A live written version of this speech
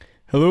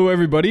Hello,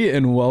 everybody,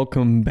 and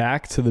welcome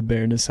back to the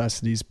Bare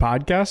Necessities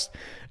podcast.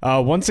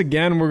 Once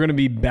again, we're going to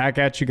be back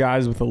at you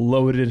guys with a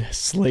loaded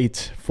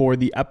slate for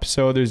the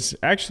episode. There's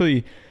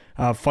actually,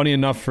 funny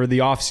enough, for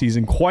the off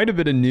season, quite a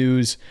bit of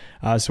news,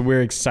 so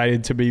we're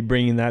excited to be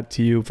bringing that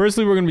to you.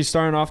 Firstly, we're going to be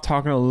starting off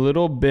talking a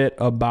little bit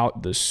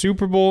about the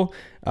Super Bowl.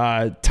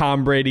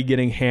 Tom Brady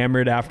getting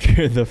hammered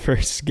after the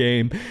first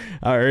game,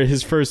 or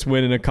his first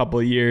win in a couple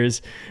of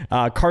years.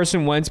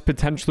 Carson Wentz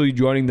potentially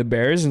joining the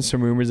Bears, and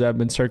some rumors that have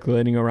been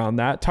circulating around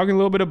that. Talking a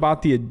little bit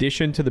about the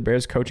addition to the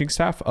Bears coaching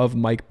staff of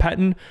Mike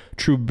Pettin.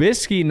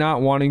 Trubisky not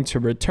wanting to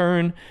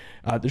return.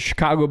 The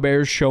Chicago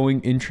Bears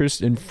showing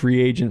interest in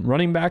free agent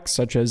running backs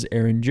such as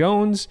Aaron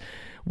Jones.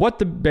 What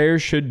the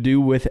Bears should do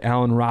with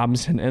Allen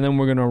Robinson. And then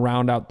we're going to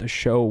round out the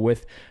show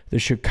with the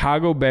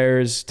Chicago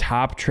Bears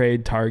top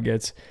trade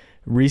targets.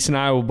 Reese and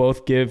I will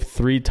both give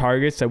 3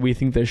 targets that we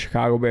think the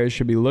Chicago Bears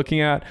should be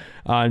looking at.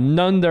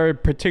 None that are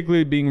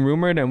particularly being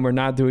rumored, and we're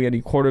not doing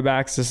any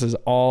quarterbacks. This is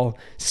all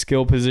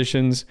skill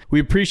positions. We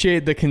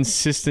appreciate the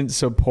consistent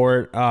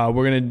support. We're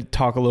going to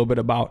talk a little bit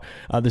about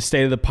the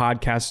state of the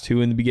podcast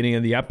too in the beginning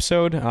of the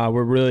episode.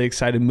 We're really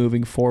excited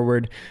moving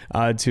forward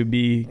to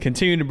be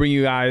continuing to bring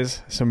you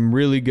guys some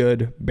really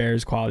good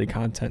Bears quality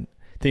content.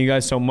 Thank you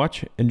guys so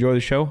much. Enjoy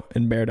the show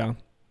and bear down.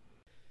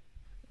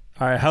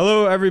 All right,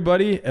 hello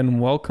everybody,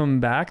 and welcome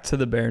back to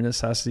the Bare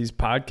Necessities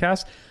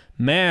podcast.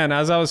 Man,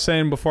 as I was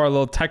saying before, a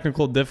little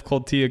technical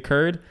difficulty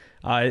occurred.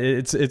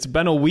 It's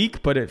been a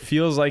week, but it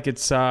feels like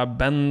it's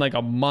been like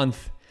a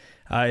month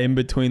in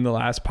between the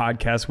last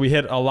podcast. We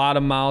hit a lot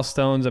of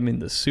milestones. I mean,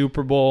 the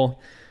Super Bowl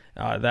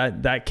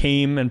that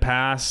came and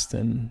passed,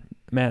 and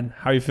man,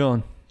 how are you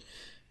feeling?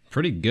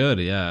 Pretty good,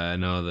 yeah. I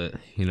know that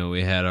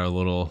we had our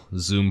little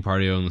Zoom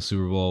party on the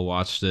Super Bowl,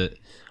 watched it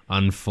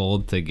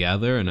unfold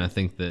together, and I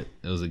think that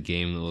it was a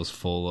game that was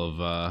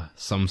full of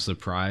some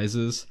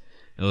surprises.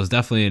 It was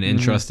definitely an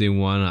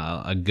interesting one,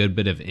 a good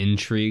bit of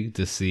intrigue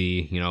to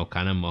see,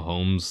 kind of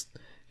Mahomes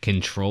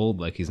controlled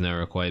like he's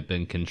never quite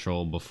been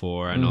controlled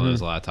before. I know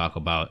there's a lot of talk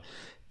about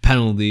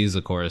penalties,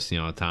 of course,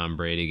 Tom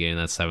Brady getting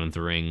that 7th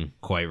ring,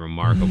 quite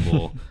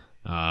remarkable.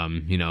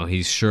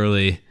 He's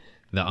surely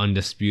the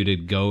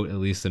undisputed GOAT, at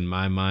least in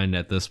my mind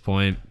at this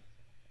point.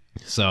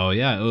 So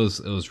yeah, it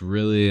was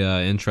really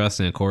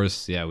interesting. Of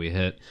course, yeah, we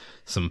hit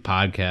some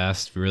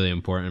podcasts, really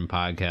important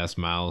podcast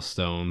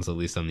milestones, at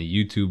least on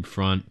the YouTube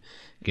front,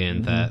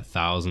 getting that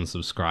 1,000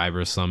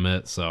 subscriber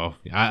summit. So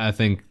I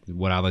think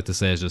what I'd like to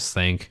say is just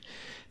thank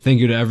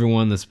you to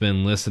everyone that's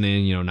been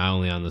listening. Not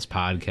only on this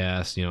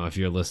podcast. If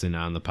you're listening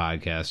on the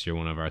podcast, you're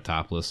one of our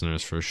top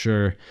listeners for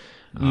sure.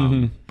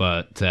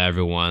 But to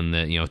everyone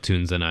that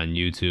tunes in on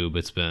YouTube,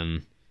 it's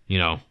been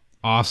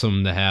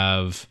awesome to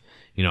have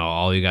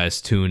all you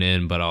guys tune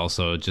in, but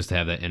also just to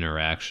have that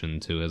interaction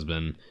too has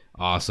been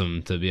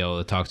awesome to be able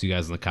to talk to you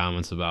guys in the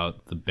comments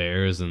about the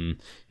Bears and,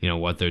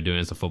 what they're doing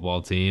as a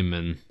football team.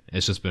 And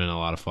it's just been a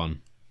lot of fun.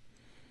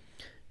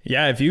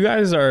 Yeah, if you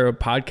guys are a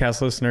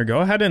podcast listener, go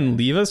ahead and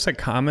leave us a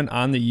comment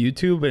on the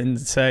YouTube and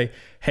say,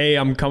 hey,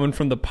 I'm coming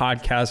from the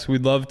podcast.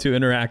 We'd love to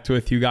interact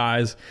with you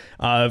guys.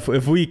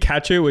 If we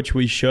catch it, which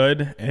we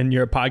should, and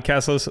you're a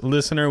podcast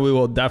listener, we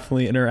will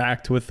definitely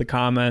interact with the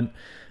comment.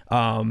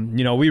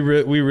 We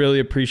really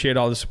appreciate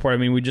all the support. I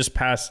mean, we just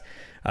passed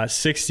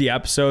 60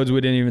 episodes.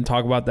 We didn't even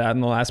talk about that in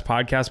the last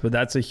podcast, but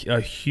that's a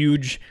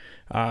huge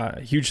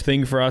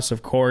thing for us,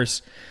 of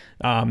course.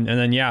 And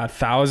then,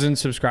 1,000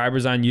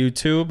 subscribers on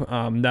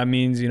YouTube. That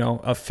means,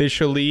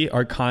 officially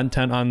our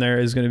content on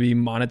there is going to be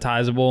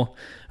monetizable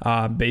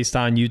based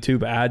on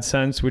YouTube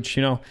AdSense, which,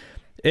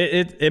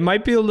 it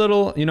might be a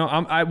little,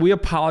 we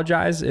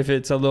apologize if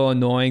it's a little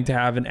annoying to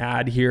have an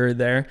ad here or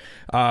there,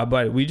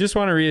 but we just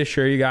want to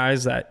reassure you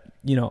guys that,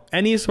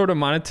 any sort of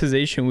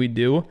monetization we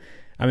do,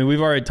 I mean,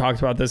 we've already talked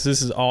about this.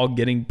 This is all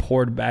getting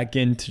poured back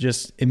in to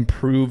just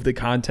improve the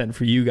content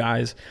for you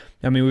guys.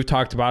 I mean, we've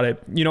talked about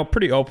it,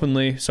 pretty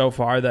openly so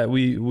far that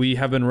we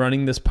have been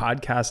running this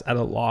podcast at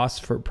a loss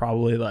for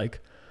probably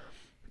like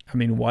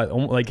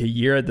a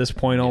year at this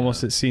point,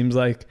 almost, it seems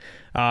like.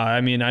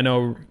 I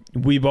know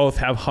we both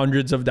have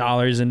hundreds of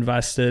dollars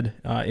invested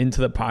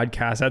into the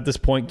podcast at this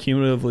point,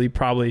 cumulatively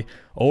probably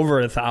over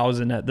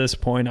 1,000 at this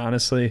point,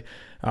 honestly.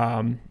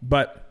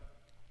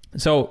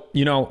 So,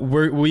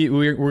 we're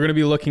going to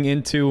be looking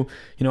into,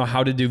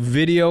 how to do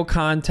video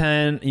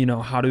content,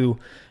 how to,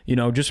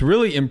 just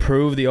really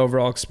improve the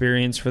overall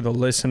experience for the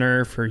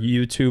listener, for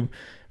YouTube,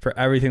 for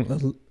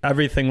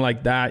everything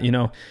like that.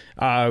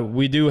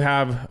 We do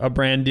have a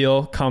brand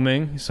deal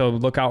coming, so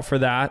look out for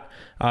that.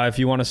 If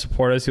you want to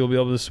support us, you'll be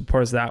able to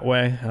support us that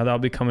way. That'll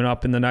be coming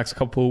up in the next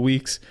couple of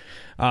weeks.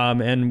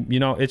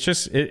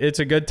 It's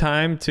a good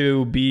time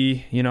to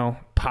be,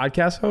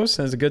 podcast host,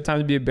 and it's a good time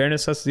to be a Bare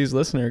Necessities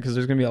listener, because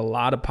there's going to be a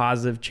lot of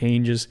positive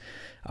changes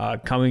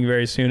coming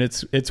very soon.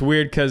 It's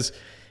weird because,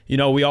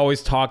 we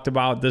always talked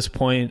about this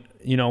point,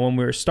 when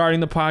we were starting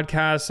the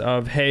podcast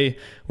of, hey,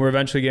 we're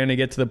eventually going to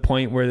get to the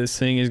point where this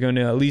thing is going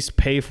to at least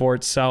pay for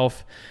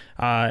itself.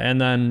 And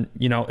then,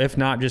 if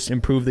not, just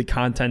improve the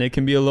content. It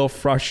can be a little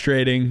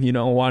frustrating,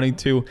 wanting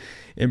to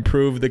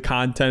improve the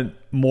content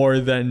more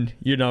than,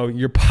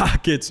 your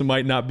pockets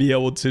might not be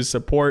able to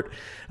support.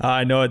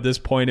 I know at this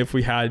point, if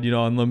we had,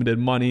 unlimited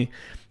money,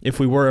 if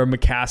we were a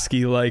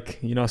McCaskey, like,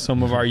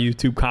 some of our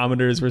YouTube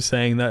commenters were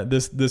saying that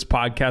this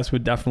podcast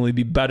would definitely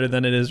be better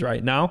than it is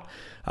right now.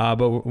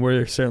 But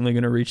we're certainly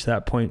going to reach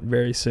that point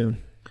very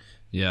soon.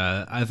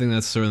 Yeah, I think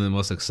that's certainly the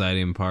most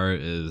exciting part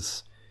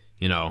is,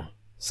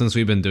 since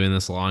we've been doing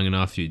this long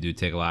enough, you do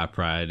take a lot of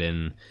pride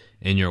in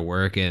your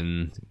work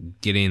and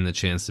getting the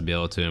chance to be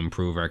able to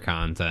improve our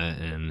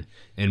content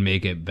and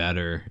make it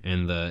better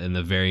in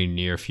the very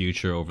near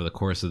future over the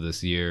course of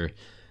this year.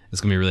 It's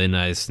going to be really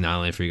nice, not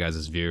only for you guys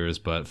as viewers,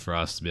 but for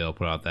us to be able to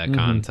put out that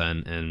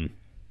content. And,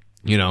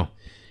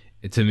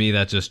 to me,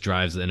 that just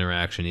drives the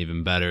interaction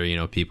even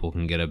better. People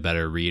can get a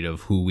better read of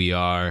who we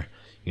are,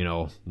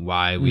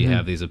 why we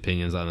have these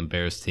opinions on the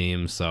Bears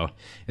team. So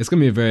it's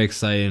going to be very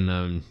exciting.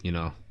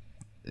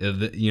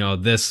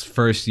 This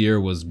first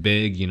year was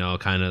big,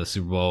 kind of the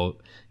Super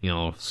Bowl.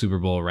 Super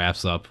Bowl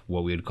wraps up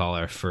what we would call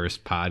our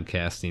first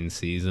podcasting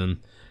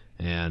season.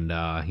 And,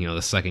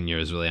 the second year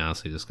is really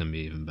honestly just going to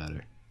be even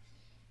better.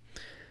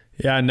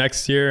 Yeah,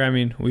 next year,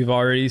 we've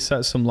already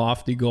set some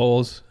lofty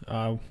goals.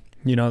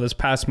 This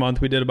past month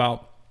we did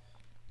about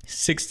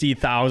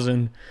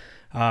 60,000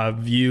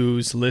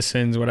 views,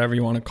 listens, whatever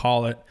you want to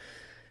call it.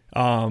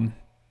 And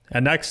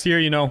next year,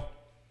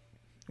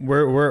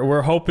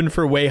 we're hoping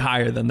for way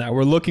higher than that.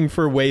 We're looking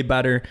for way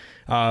better.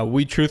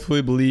 We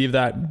truthfully believe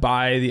that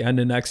by the end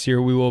of next year,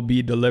 we will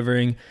be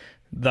delivering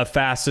the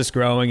fastest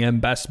growing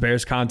and best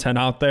Bears content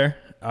out there.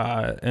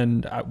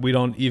 And we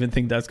don't even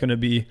think that's going to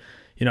be,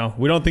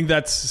 we don't think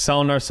that's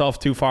selling ourselves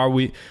too far.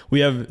 We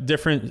have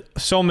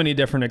so many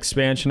different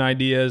expansion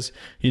ideas,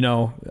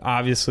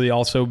 obviously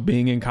also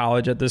being in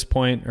college at this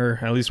point, or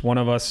at least one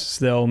of us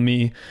still,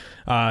 me,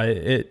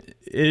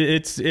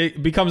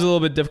 it becomes a little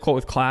bit difficult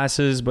with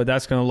classes, but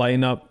that's going to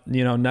lighten up,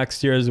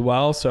 next year as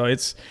well. So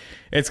it's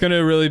going to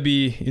really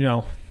be,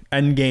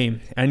 end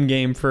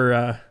game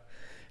for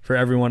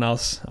everyone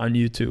else on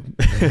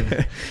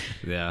YouTube.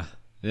 Yeah.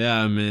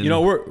 Yeah.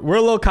 We're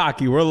a little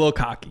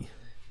cocky.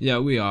 Yeah,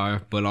 we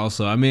are, but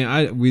also,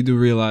 we do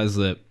realize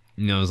that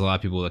there's a lot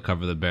of people that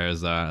cover the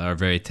Bears that are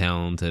very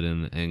talented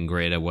and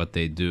great at what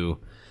they do.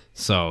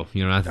 So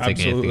not to take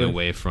anything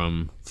away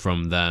from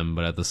them,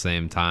 but at the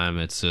same time,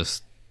 it's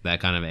just that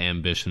kind of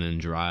ambition and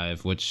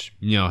drive, which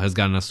has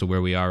gotten us to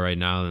where we are right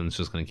now, and it's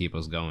just going to keep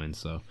us going.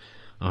 So,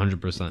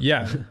 100%.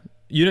 Yeah,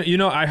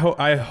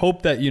 I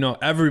hope that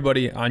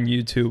everybody on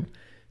YouTube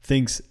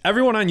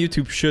everyone on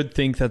YouTube should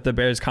think that the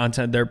Bears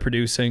content they're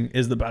producing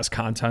is the best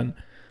content.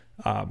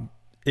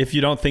 If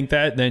you don't think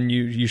that, then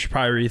you should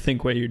probably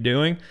rethink what you're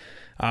doing.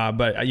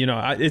 But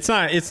it's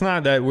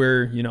not that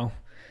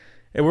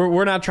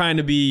we're not trying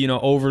to be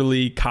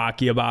overly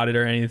cocky about it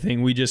or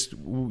anything.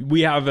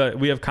 We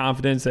have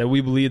confidence that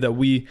we believe that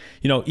we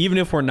even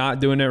if we're not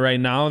doing it right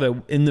now,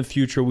 that in the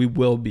future we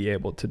will be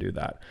able to do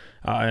that.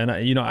 And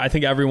I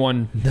think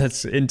everyone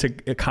that's into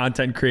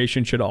content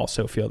creation should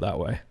also feel that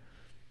way.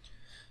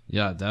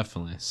 Yeah,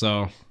 definitely.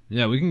 So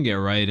yeah, we can get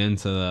right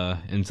into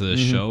the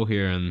show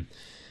here. And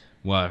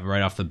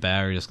right off the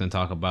bat, we're just going to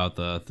talk about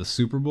the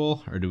Super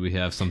Bowl, or do we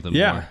have something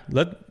more?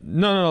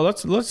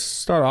 Let's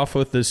start off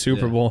with the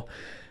Super Bowl.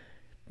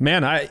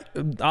 Man,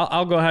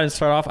 I'll go ahead and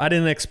start off. I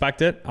didn't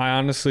expect it. I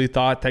honestly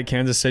thought that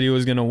Kansas City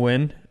was going to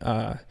win.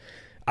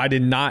 I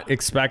did not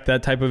expect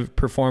that type of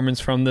performance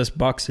from this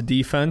Bucs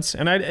defense.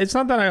 And it's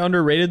not that I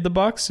underrated the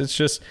Bucs. It's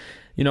just,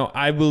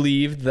 I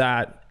believe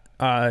that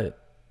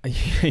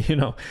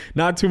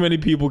not too many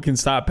people can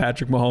stop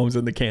Patrick Mahomes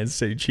and the Kansas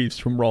City Chiefs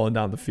from rolling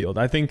down the field.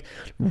 I think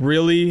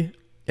really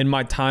in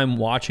my time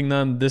watching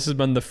them, this has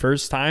been the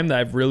first time that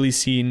I've really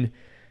seen,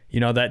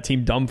 that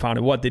team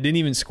dumbfounded. They didn't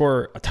even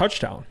score a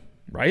touchdown,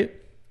 right?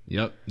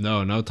 Yep.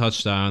 No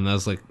touchdown.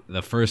 That's like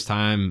the first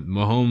time.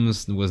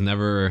 Mahomes was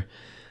never,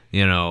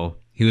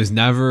 he was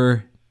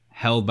never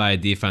held by a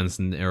defense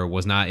or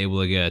was not able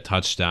to get a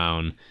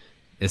touchdown.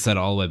 It said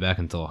all the way back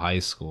until high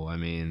school.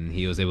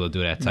 He was able to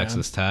do it at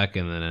Texas Tech,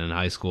 and then in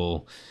high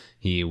school,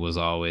 he was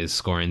always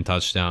scoring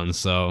touchdowns.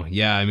 So,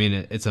 yeah,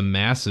 it's a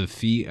massive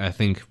feat. I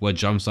think what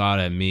jumps out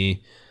at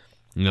me,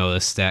 the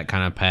stat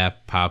kind of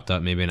popped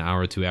up maybe an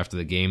hour or two after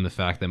the game, the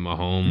fact that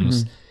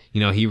Mahomes,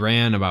 he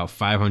ran about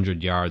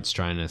 500 yards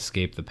trying to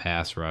escape the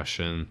pass rush.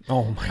 And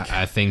oh my God.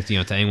 I think, to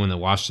anyone that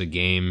watched the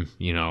game,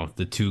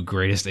 the two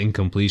greatest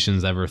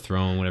incompletions ever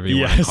thrown, whatever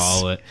you want to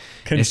call it.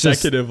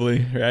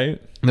 Consecutively,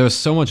 right? There was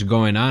so much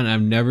going on.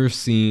 I've never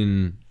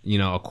seen,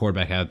 a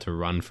quarterback have to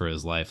run for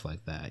his life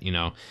like that.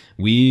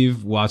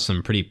 We've watched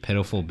some pretty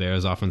pitiful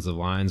Bears offensive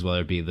lines,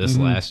 whether it be this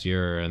last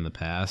year or in the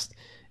past.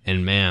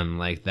 And man,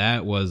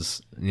 that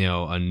was,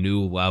 a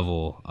new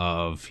level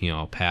of,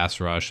 pass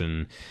rush.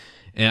 And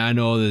I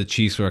know the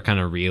Chiefs were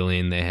kind of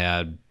reeling. They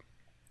had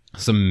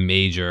some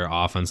major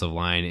offensive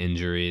line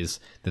injuries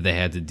that they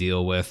had to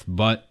deal with.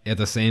 But at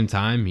the same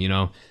time,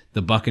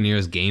 the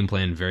Buccaneers game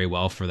planned very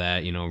well for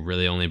that.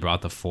 Really only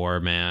brought the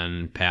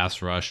 4-man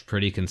pass rush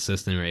pretty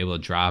consistent. They were able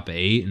to drop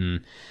 8.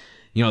 And,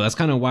 that's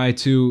kind of why,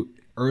 too,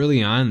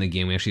 early on in the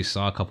game, we actually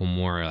saw a couple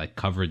more like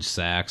coverage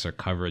sacks or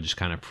coverage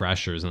kind of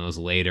pressures, and it was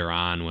later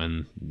on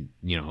when,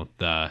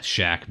 the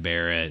Shaq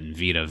Barrett and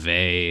Vita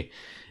Vea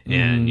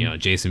and,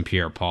 Jason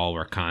Pierre-Paul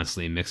were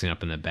constantly mixing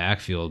up in the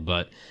backfield.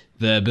 But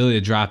the ability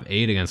to drop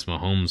 8 against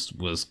Mahomes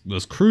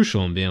was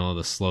crucial in being able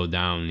to slow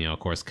down, of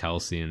course,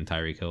 Kelsey and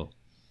Tyreek Hill.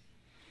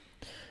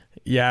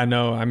 Yeah,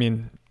 no, I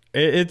mean,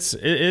 it's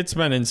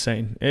been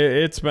insane.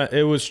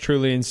 It was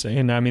truly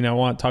insane. I mean, I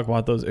want to talk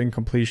about those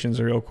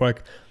incompletions real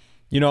quick.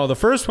 The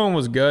first one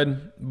was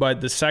good,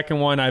 but the second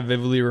one I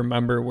vividly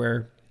remember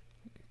where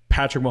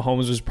Patrick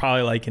Mahomes was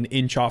probably like an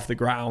inch off the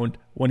ground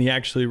when he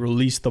actually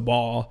released the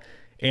ball,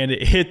 and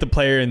it hit the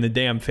player in the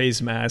damn face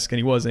mask, and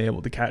he wasn't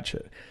able to catch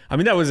it. I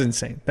mean, that was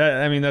insane.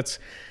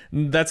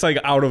 That's like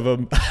out of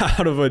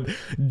a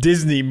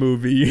Disney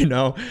movie,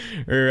 or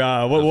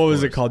what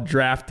was it called?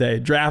 Draft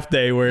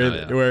Day,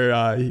 where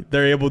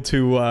they're able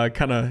to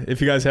kind of, if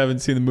you guys haven't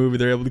seen the movie,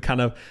 they're able to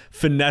kind of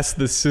finesse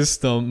the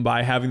system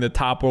by having the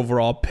top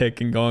overall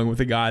pick and going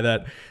with a guy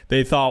that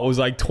they thought was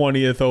like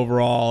 20th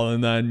overall,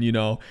 and then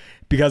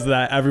because of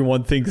that,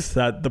 everyone thinks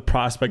that the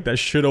prospect that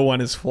should have won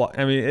is flawed.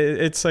 I mean,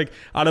 it's like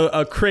out of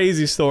a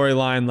crazy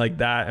storyline like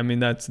that. I mean,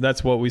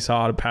 that's what we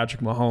saw out of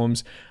Patrick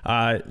Mahomes.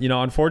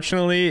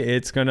 Unfortunately,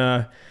 it's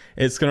gonna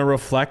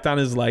reflect on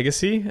his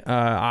legacy.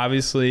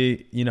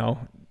 Obviously,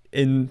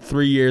 in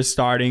 3 years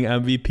starting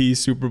MVP,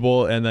 Super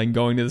Bowl, and then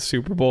going to the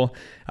Super Bowl,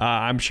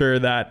 I'm sure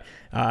that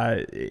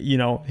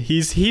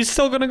he's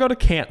still going to go to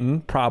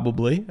Canton,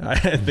 probably.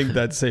 I think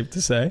that's safe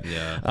to say.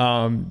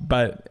 Yeah.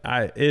 But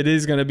it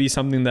is going to be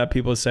something that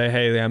people say,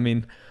 hey, I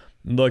mean,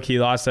 look, he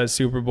lost that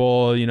Super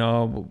Bowl.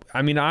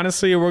 I mean,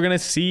 honestly, we're going to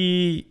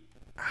see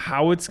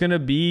how it's going to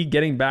be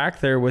getting back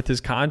there with his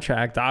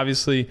contract.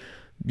 Obviously,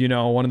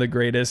 one of the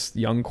greatest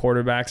young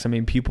quarterbacks. I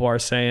mean, people are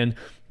saying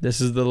this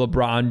is the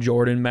LeBron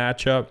Jordan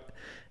matchup.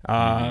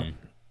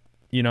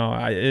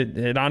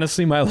 It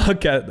honestly might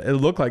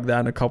look like that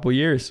in a couple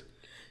years.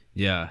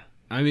 Yeah.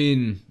 I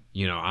mean,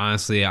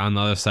 honestly, on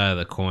the other side of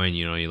the coin,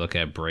 you look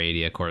at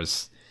Brady, of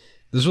course,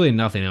 there's really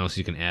nothing else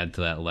you can add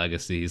to that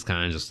legacy. He's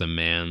kind of just a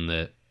man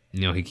that,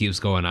 he keeps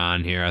going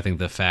on here. I think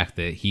the fact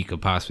that he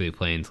could possibly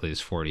play until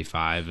he's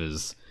 45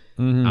 is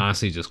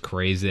honestly just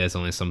crazy. That's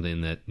only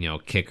something that,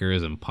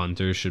 kickers and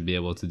punters should be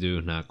able to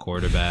do, not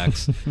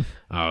quarterbacks.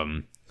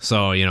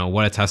 So,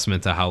 what a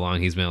testament to how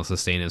long he's been able to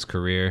sustain his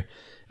career.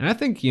 And I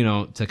think,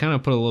 to kind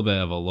of put a little bit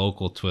of a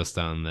local twist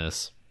on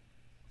this,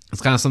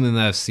 it's kind of something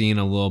that I've seen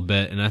a little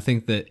bit, and I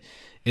think that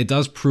it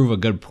does prove a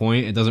good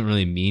point. It doesn't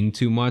really mean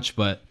too much,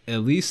 but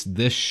at least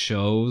this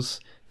shows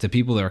to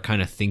people that are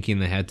kind of thinking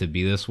they had to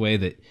be this way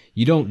that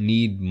you don't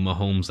need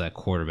Mahomes at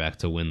quarterback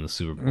to win the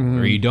Super Bowl,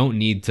 or you don't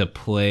need to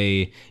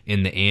play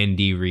in the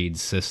Andy Reid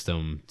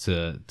system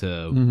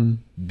to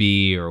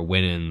be or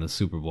win in the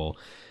Super Bowl.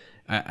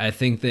 I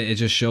think that it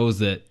just shows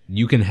that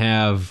you can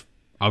have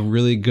a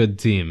really good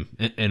team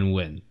and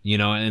win,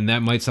 and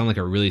that might sound like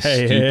a really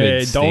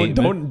stupid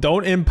statement.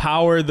 Don't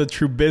empower the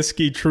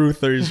Trubisky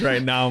truthers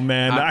right now,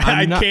 man.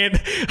 I can't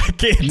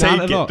take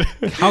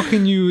it. How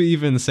can you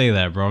even say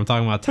that, bro? I'm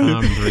talking about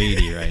Tom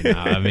Brady right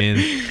now. I mean,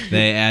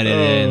 they added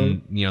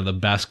in, the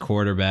best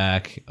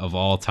quarterback of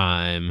all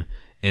time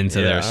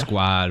into their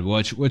squad,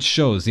 which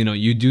shows,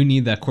 you do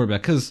need that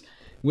quarterback, because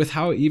with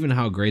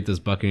how great this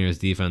Buccaneers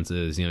defense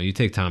is, you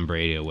take Tom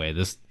Brady away,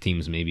 this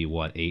team's maybe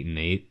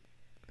 8-8.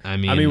 I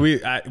mean,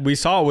 we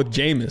saw it with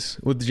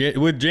Jameis. With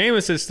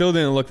Jameis, it still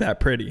didn't look that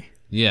pretty.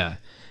 Yeah.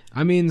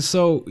 I mean,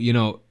 so,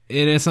 and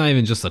it's not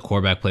even just the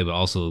quarterback play, but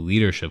also the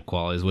leadership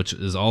qualities, which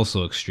is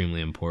also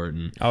extremely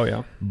important. Oh,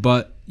 yeah.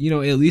 But,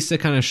 at least it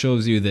kind of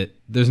shows you that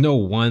there's no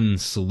one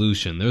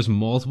solution. There's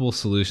multiple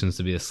solutions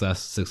to be a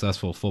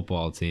successful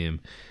football team.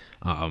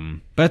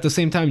 But at the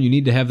same time, you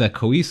need to have that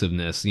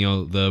cohesiveness.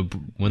 When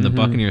the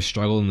Buccaneers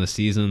struggled in the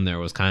season, there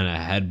was kind of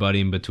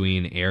headbutting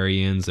between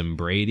Arians and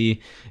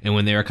Brady, and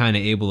when they were kind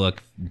of able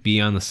to be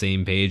on the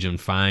same page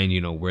and find,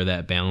 where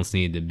that balance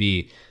needed to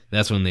be,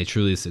 that's when they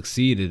truly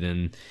succeeded.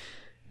 And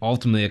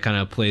ultimately, it kind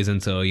of plays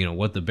into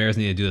what the Bears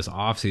need to do this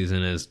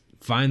offseason is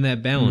find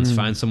that balance,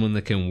 find someone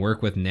that can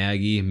work with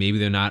Nagy. Maybe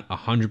they're not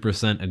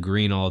 100%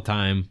 agreeing all the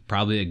time.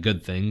 Probably a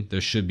good thing. There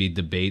should be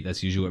debate.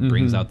 That's usually what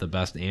brings out the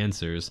best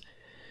answers.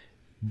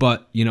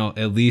 But,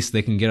 at least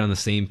they can get on the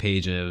same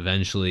page and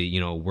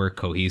eventually, work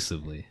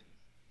cohesively.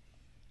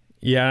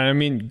 Yeah, I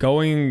mean,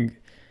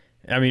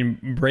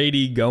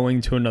 Brady going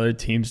to another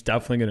team's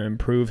definitely going to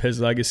improve his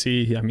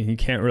legacy. I mean, he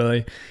can't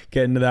really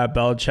get into that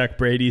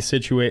Belichick-Brady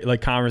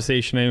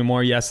conversation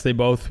anymore. Yes, they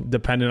both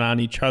depended on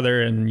each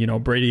other,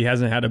 and, Brady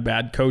hasn't had a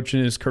bad coach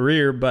in his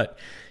career. But,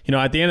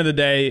 at the end of the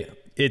day,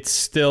 it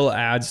still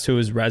adds to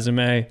his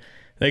resume.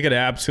 They could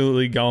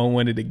absolutely go and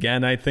win it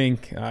again, I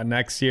think,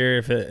 next year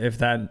if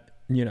that...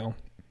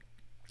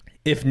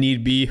 if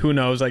need be, who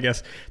knows? I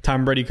guess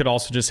Tom Brady could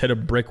also just hit a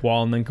brick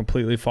wall and then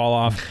completely fall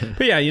off.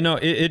 But yeah,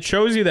 it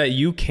shows you that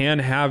you can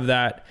have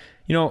that.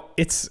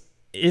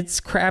 It's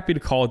crappy to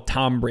call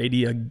Tom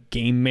Brady a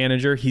game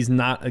manager. He's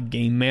not a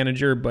game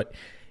manager, but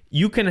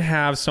you can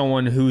have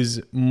someone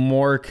who's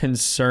more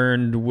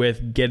concerned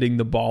with getting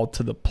the ball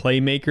to the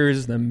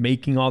playmakers than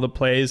making all the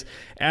plays,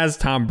 as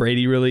Tom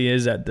Brady really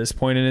is at this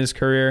point in his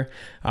career.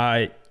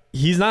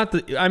 He's not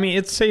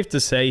it's safe to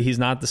say he's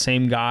not the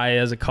same guy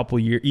as a couple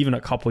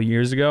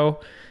years ago,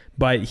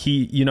 but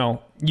he,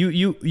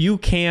 you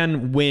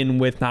can win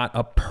with not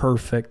a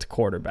perfect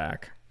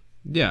quarterback.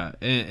 Yeah,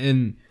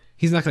 and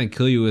he's not going to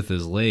kill you with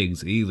his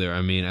legs either.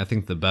 I mean, I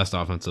think the best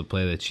offensive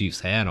play the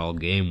Chiefs had all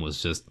game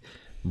was just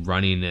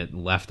running it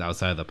left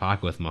outside the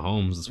pocket with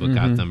Mahomes. Is what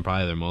got them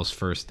probably their most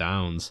first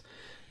downs.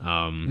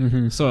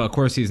 So of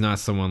course he's not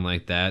someone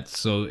like that.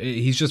 So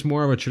he's just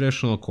more of a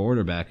traditional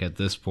quarterback at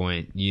this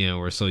point.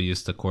 We're so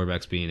used to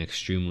quarterbacks being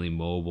extremely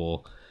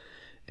mobile.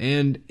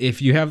 And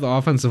if you have the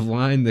offensive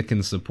line that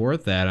can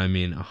support that,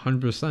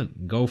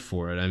 100% go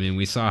for it.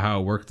 We saw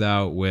how it worked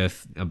out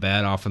with a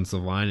bad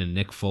offensive line and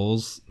Nick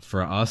Foles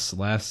for us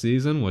last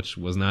season, which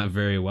was not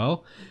very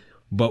well.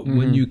 But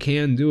when you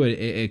can do it,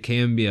 it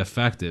can be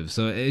effective.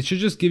 So it should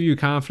just give you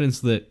confidence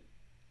that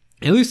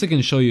at least it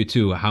can show you,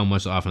 too, how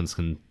much offense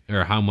can,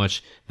 or how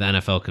much the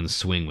NFL can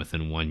swing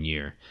within 1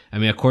 year.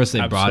 Of course,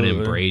 they brought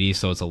in Brady,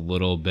 so it's a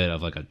little bit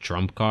of like a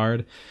trump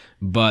card.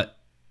 But,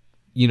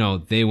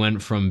 they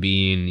went from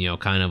being,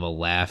 kind of a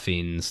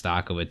laughing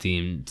stock of a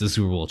team to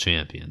Super Bowl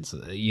champions.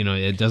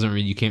 It doesn't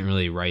really, you can't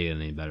really write it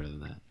any better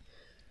than that.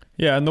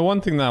 Yeah, and the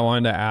one thing that I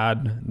wanted to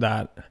add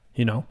that,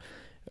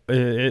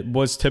 it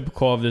was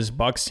typical of this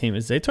Bucs team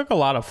is they took a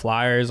lot of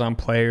flyers on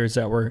players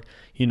that were,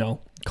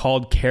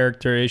 called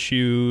character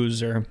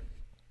issues or,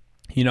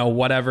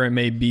 whatever it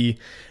may be.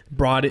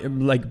 Brought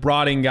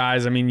in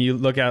guys. You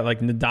look at like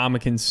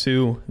Ndamukong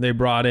Suh. They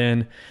brought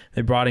in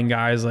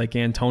guys like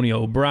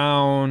Antonio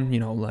Brown,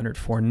 Leonard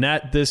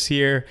Fournette this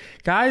year.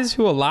 Guys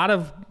who a lot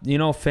of,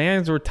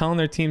 fans were telling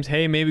their teams,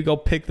 hey, maybe go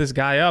pick this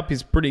guy up.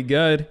 He's pretty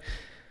good.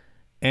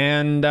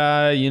 And,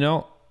 the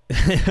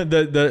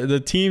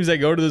teams that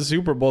go to the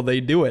Super Bowl,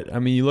 they do it.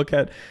 You look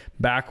at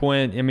back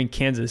when,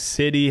 Kansas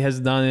City has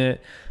done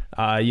it.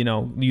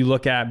 You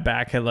look at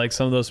back at like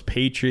some of those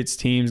Patriots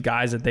teams,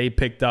 guys that they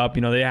picked up,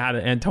 they had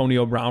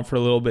Antonio Brown for a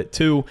little bit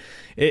too.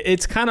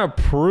 It's kind of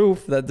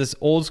proof that this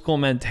old school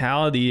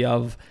mentality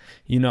of,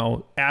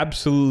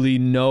 absolutely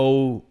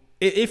no.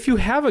 If you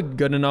have a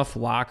good enough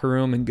locker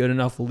room and good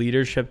enough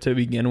leadership to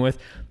begin with,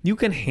 you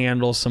can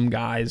handle some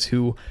guys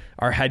who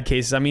are head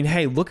cases.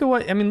 Hey, look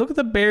at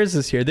the Bears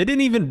this year. They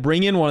didn't even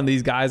bring in one of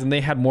these guys, and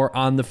they had more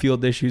on the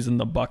field issues than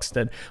the Bucs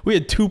did. We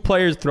had two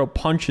players throw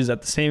punches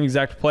at the same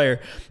exact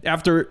player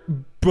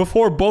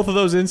before both of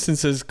those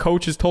instances,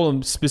 coaches told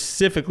them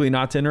specifically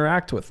not to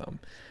interact with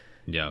them.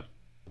 Yeah.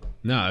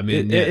 No,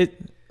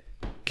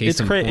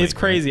 It's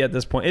crazy at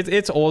this point.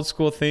 It's old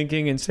school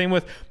thinking, and same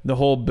with the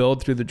whole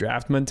build through the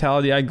draft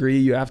mentality. I agree,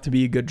 you have to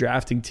be a good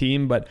drafting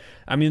team, but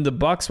the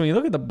Bucs, when you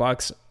look at the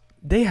Bucs,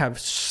 they have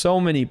so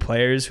many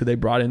players who they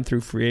brought in through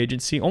free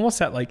agency. Almost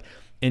that like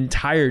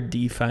entire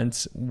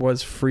defense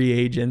was free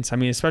agents.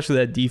 Especially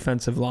that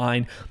defensive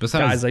line.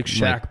 Besides, guys like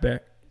Shaq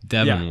Barrett.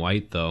 Devin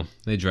White, though,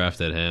 they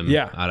drafted him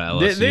out of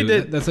LSU. They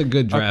did. That's a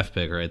good draft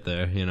pick right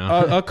there.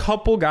 A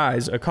couple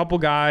guys. But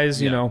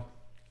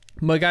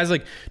guys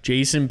like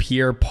Jason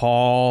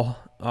Pierre-Paul,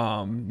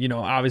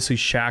 obviously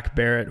Shaq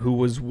Barrett, who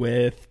was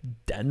with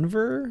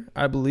Denver,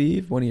 I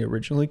believe, when he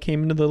originally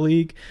came into the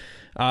league.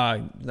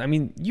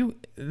 You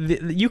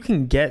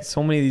can get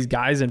so many of these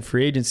guys in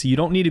free agency. You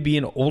don't need to be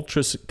an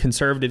ultra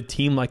conservative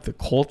team like the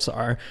Colts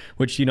are,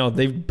 which,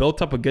 they've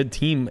built up a good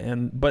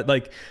team. But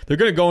they're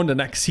going to go into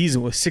next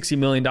season with $60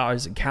 million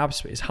in cap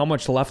space. How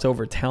much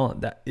leftover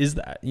talent is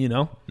that?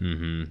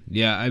 Mm-hmm.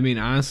 Yeah.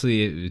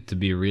 Honestly, to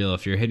be real,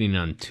 if you're hitting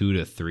on 2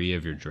 to 3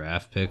 of your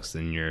draft picks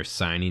and you're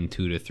signing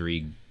 2 to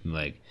 3,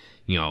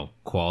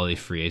 quality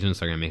free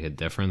agents are going to make a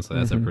difference.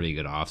 That's a pretty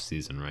good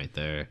offseason right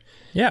there.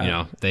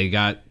 Yeah. They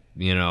got,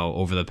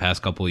 over the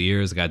past couple of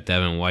years, got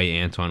Devin White,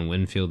 Antoine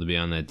Winfield to be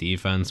on that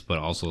defense, but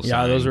also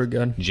those were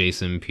good.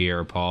 Jason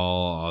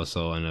Pierre-Paul,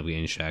 also ended up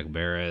getting Shaq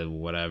Barrett,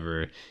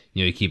 whatever.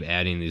 You keep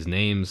adding these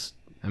names.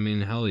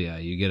 Hell yeah,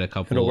 you get a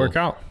couple. It'll work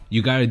out.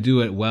 You got to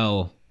do it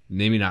well.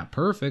 Maybe not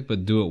perfect,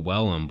 but do it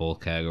well in both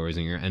categories,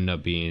 and you end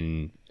up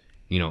being,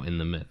 in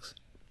the mix.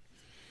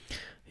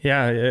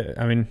 Yeah,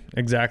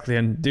 exactly.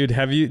 And dude,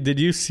 did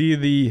you see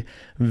the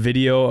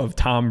video of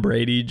Tom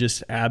Brady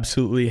just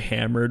absolutely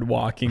hammered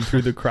walking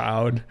through the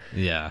crowd?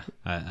 Yeah,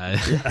 I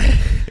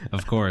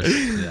of course.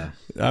 Yeah.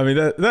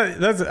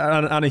 That's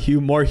on a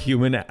more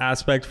human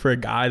aspect for a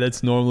guy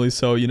that's normally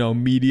so,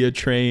 media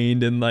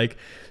trained and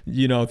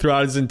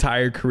throughout his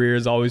entire career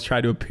has always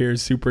tried to appear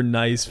super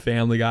nice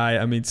family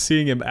guy.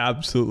 Seeing him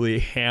absolutely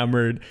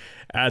hammered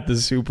at the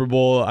Super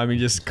Bowl,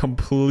 just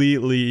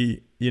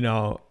completely,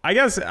 I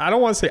guess I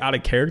don't want to say out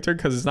of character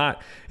because it's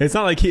not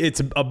like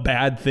it's a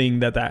bad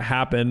thing that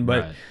happened,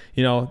 but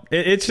right.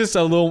 It's just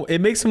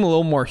it makes him a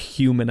little more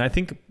human. I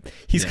think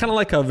he's kind of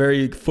like a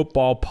very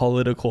football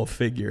political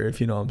figure,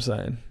 if you know what I'm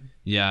saying.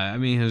 Yeah,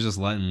 he was just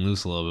letting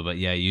loose a little bit, but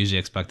yeah, you usually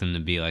expect him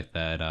to be like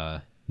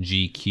that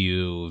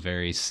GQ,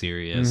 very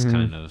serious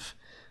kind of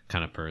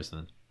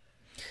person.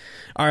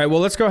 All right, well,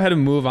 let's go ahead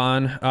and move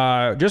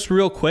on. Just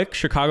real quick,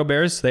 Chicago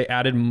Bears, they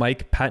added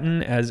Mike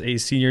Pettin as a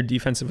senior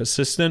defensive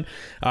assistant.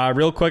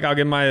 Real quick, I'll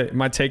give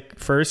my take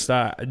first.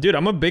 Dude,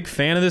 I'm a big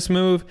fan of this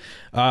move.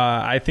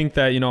 I think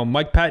that,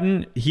 Mike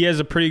Pettin, he has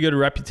a pretty good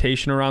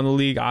reputation around the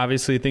league.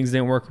 Obviously, things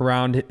didn't work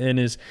around in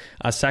his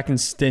second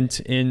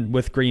stint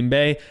with Green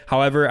Bay.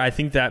 However, I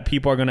think that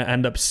people are going to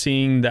end up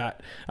seeing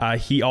that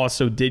he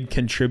also did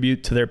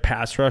contribute to their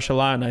pass rush a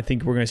lot, and I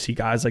think we're going to see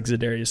guys like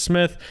Zadarius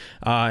Smith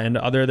and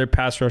other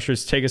pass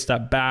rushers take a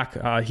step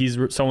back. He's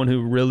someone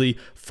who really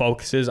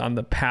focuses on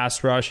the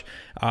pass rush,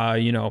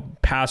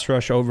 pass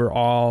rush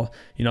overall,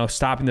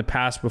 stopping the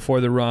pass before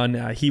the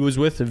run. He was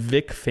with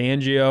Vic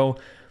Fangio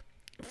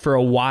for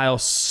a while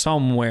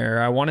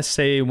somewhere. I want to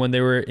say when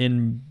they were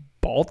in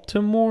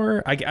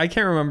Baltimore. I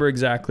can't remember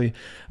exactly,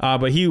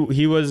 but he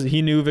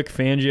knew Vic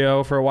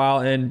Fangio for a while.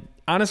 And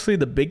honestly,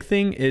 the big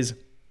thing is,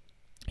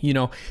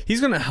 he's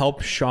going to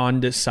help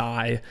Sean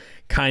Desai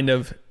kind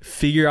of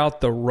figure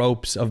out the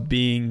ropes of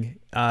being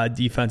a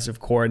defensive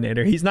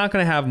coordinator. He's not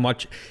going to have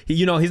much,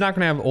 he's not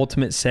going to have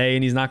ultimate say,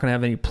 and he's not going to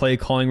have any play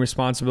calling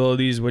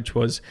responsibilities, which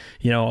was,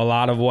 a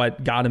lot of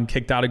what got him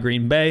kicked out of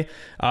Green Bay.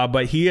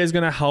 But he is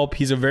going to help.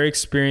 He's a very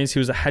experienced. He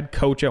was a head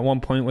coach at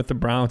one point with the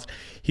Browns.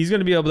 He's going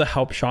to be able to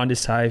help Sean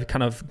Desai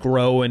kind of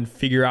grow and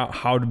figure out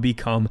how to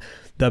become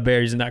the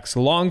Bears' next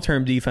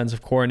long-term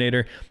defensive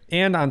coordinator.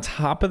 And on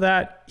top of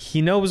that,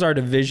 he knows our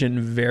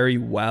division very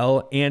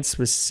well, and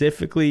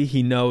specifically,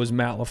 he knows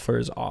Matt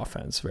LaFleur's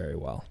offense very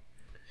well.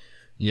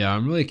 Yeah,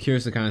 I'm really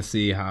curious to kind of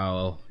see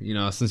how,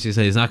 since you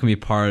say he's not going to be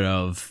part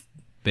of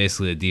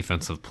basically a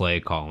defensive play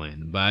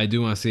calling, but I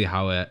do want to see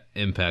how it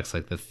impacts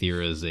like the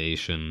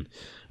theorization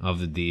of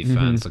the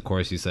defense. Mm-hmm. Of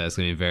course, you said it's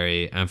going to be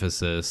very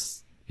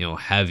emphasis,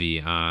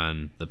 heavy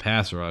on the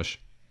pass rush,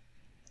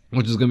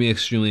 which is going to be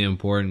extremely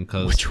important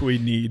which we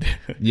need.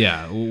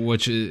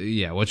 which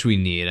we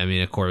need. I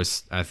mean, of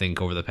course, I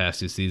think over the past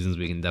 2 seasons,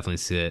 we can definitely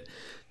see it.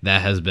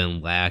 That has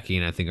been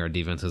lacking. I think our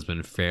defense has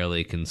been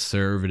fairly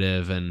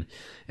conservative, and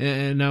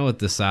now with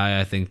Desai,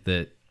 I think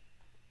that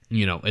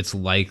it's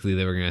likely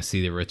that we're going to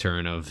see the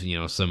return of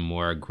some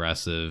more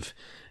aggressive,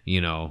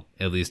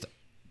 at least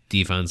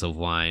defensive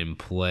line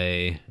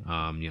play,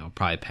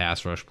 probably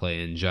pass rush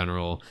play in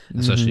general,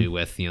 especially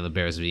with the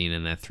Bears being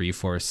in that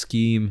 3-4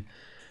 scheme.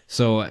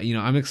 So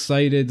I'm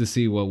excited to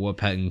see what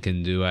Pettin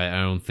can do. I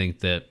don't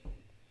think that.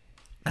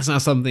 That's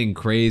not something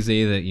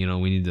crazy that,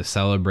 we need to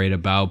celebrate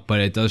about, but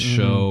it does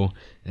show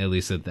at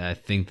least that I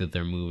think that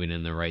they're moving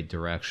in the right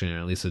direction, or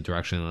at least the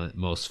direction that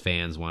most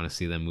fans want to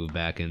see them move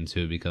back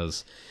into,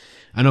 because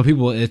I know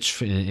people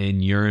itch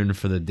and yearn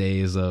for the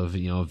days of,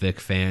 Vic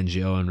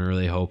Fangio, and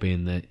really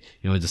hoping that,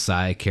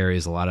 Desai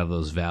carries a lot of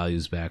those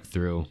values back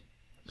through.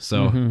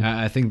 So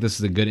I think this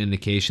is a good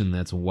indication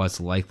that's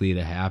what's likely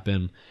to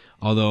happen,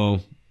 although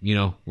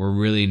we're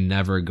really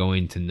never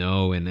going to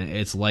know, and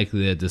it's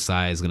likely that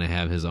Desai is going to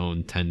have his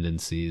own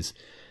tendencies.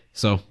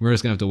 So we're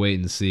just going to have to wait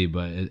and see,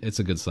 but it's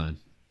a good sign.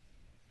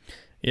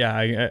 Yeah,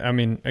 I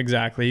mean,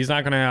 exactly. He's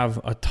not going to have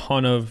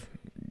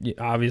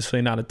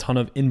obviously not a ton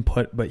of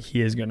input, but he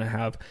is going to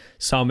have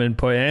some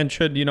input, and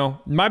should,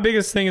 my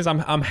biggest thing is I'm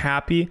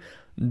happy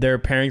they're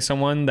pairing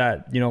someone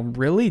that,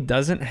 really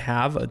doesn't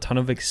have a ton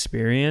of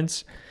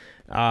experience.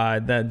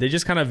 That they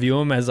just kind of view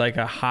him as like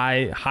a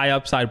high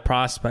upside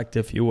prospect,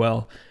 if you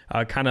will,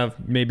 kind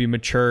of maybe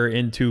mature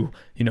into,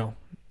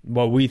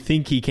 what we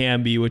think he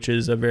can be, which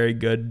is a very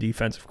good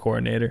defensive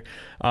coordinator.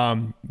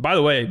 By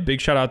the way, big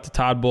shout out to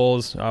Todd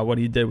Bowles, what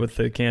he did with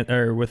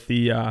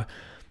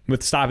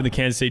with stopping the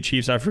Kansas City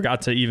Chiefs. I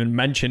forgot to even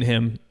mention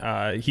him.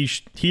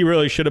 He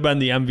really should have been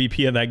the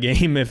MVP of that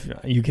game, if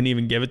you can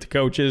even give it to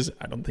coaches.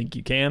 I don't think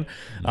you can,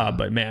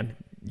 but man,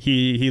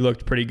 he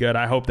looked pretty good.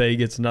 I hope that he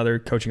gets another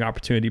coaching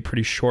opportunity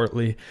pretty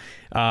shortly.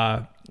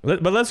 But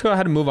let's go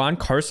ahead and move on.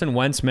 Carson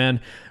Wentz, man.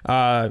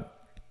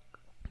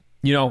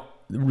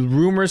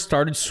 Rumors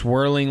started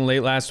swirling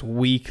late last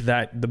week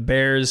that the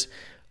Bears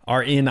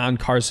are in on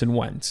Carson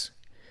Wentz.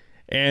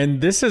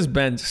 And this has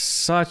been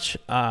such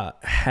a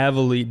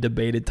heavily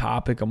debated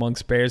topic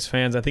amongst Bears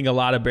fans. I think a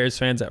lot of Bears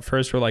fans at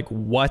first were like,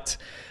 what?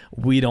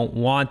 We don't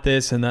want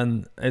this. And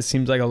then it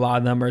seems like a lot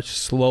of them are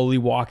slowly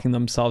walking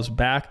themselves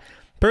back.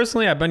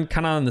 Personally, I've been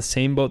kind of on the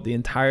same boat the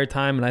entire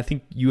time, and I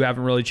think you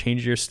haven't really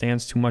changed your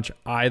stance too much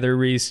either,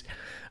 Reese.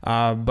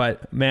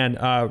 But man,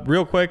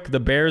 real quick,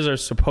 the Bears are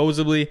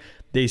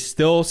they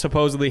still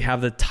supposedly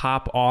have the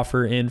top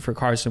offer in for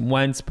Carson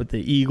Wentz, but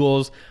the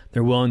Eagles,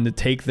 they're willing to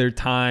take their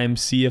time,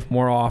 see if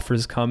more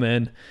offers come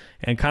in,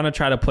 and kind of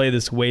try to play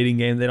this waiting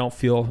game. They don't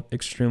feel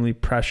extremely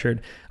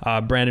pressured.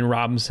 Brandon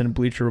Robinson,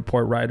 Bleacher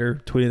Report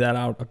writer, tweeted that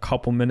out a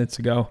couple minutes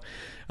ago.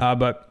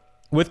 But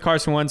with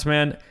Carson Wentz,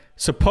 man,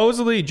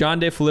 supposedly,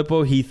 John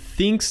DeFilippo, he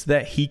thinks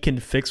that he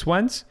can fix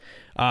Wentz.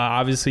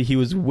 Obviously, he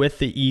was with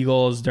the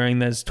Eagles during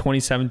this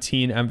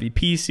 2017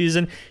 MVP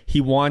season.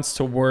 He wants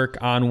to work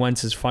on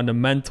Wentz's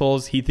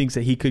fundamentals. He thinks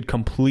that he could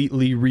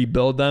completely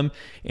rebuild them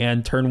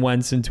and turn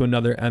Wentz into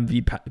another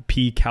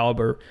MVP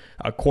caliber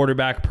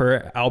quarterback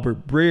per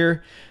Albert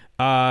Breer.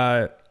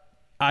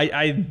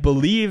 I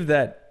believe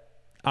that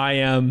I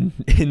am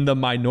in the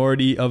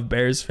minority of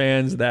Bears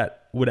fans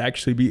that would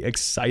actually be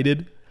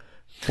excited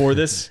for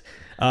this.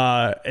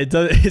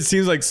 It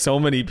seems like so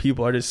many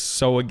people are just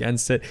so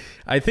against it.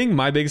 I think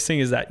my biggest thing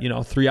is that,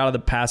 3 out of the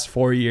past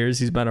 4 years,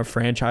 he's been a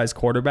franchise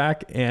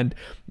quarterback. And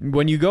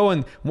when you go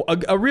in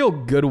a real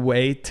good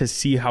way to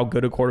see how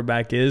good a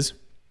quarterback is,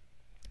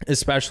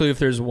 especially if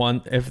there's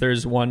one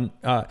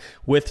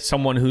with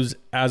someone who's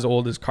as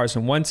old as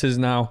Carson Wentz is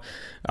now,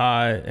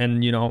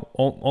 and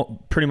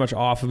pretty much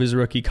off of his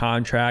rookie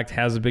contract,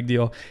 has a big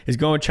deal, is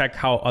go and check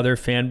how other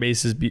fan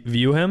bases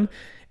view him.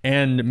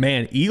 And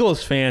man,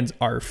 Eagles fans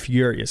are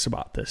furious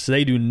about this.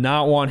 They do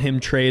not want him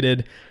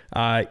traded,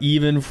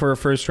 even for a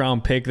first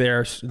round pick. They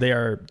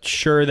are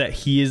sure that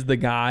he is the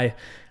guy,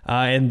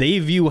 and they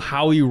view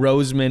Howie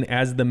Roseman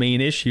as the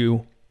main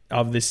issue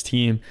of this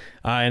team.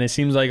 And it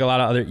seems like a lot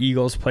of other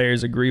Eagles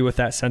players agree with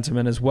that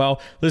sentiment as well.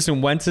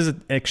 Listen, Wentz is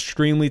an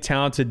extremely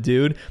talented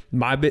dude.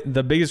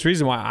 The biggest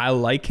reason why I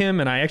like him,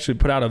 and I actually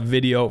put out a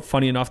video,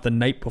 funny enough, the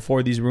night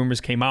before these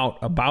rumors came out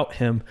about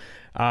him.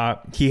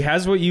 He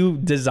has what you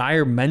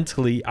desire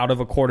mentally out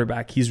of a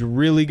quarterback. He's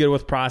really good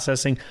with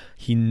processing.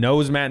 He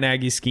knows Matt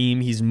Nagy's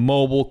scheme. He's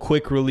mobile,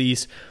 quick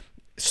release.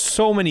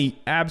 So many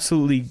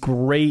absolutely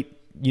great,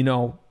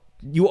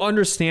 you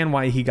understand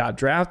why he got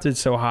drafted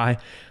so high.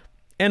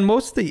 And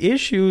most of the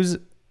issues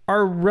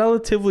are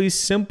relatively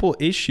simple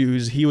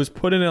issues. He was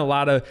put in a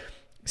lot of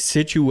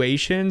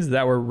situations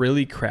that were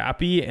really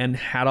crappy and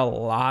had a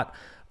lot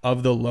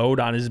of the load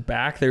on his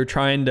back. He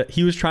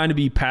was trying to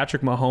be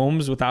Patrick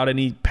Mahomes without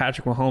any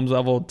Patrick Mahomes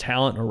level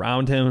talent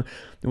around him,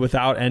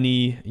 without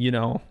any,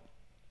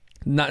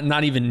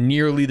 not even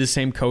nearly the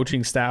same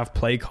coaching staff,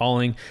 play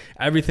calling,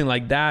 everything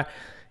like that.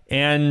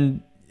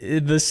 And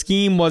the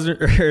scheme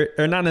wasn't,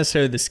 or not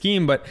necessarily the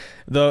scheme, but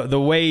the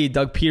way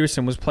Doug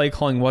Peterson was play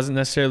calling wasn't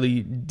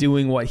necessarily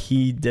doing what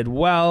he did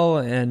well.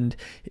 And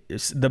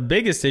the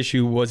biggest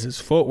issue was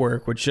his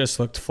footwork, which just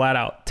looked flat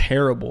out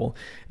terrible.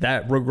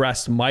 That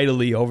regressed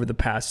mightily over the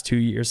past 2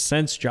 years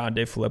since John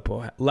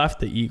DeFilippo left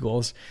the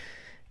Eagles.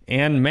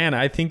 And man,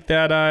 I think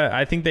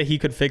that he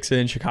could fix it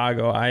in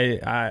Chicago.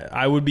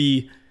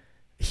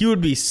 He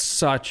would be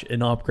such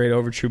an upgrade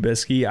over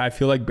Trubisky. I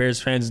feel like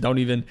Bears fans a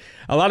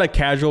lot of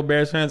casual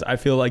Bears fans, I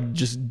feel like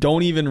just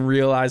don't even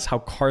realize how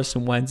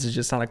Carson Wentz is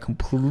just on a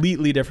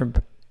completely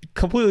different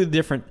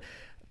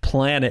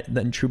planet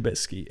than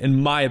Trubisky,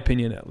 in my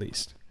opinion, at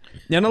least.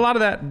 And a lot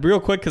of that,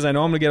 real quick, because I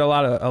know I'm gonna get a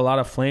lot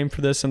of flame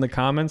for this in the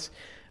comments.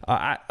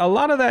 A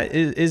lot of that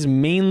is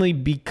mainly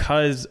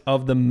because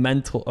of the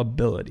mental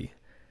ability.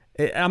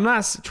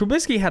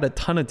 Trubisky had a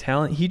ton of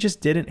talent. He just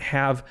didn't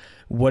have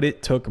what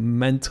it took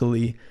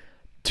mentally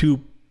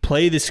to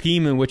play the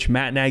scheme in which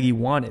Matt Nagy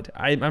wanted.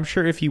 I'm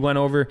sure if he went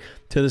over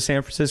to the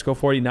San Francisco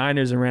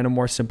 49ers and ran a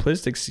more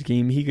simplistic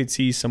scheme, he could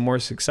see some more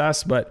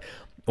success. But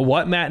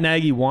what Matt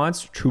Nagy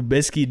wants,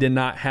 Trubisky did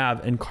not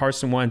have, and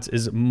Carson Wentz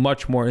is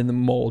much more in the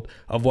mold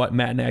of what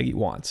Matt Nagy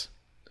wants.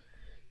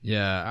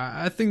 Yeah,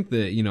 I think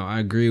that, I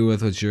agree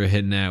with what you're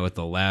hitting at with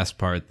the last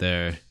part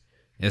there.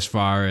 As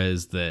far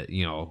as that,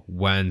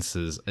 Wentz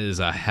is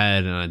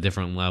ahead on a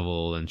different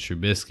level than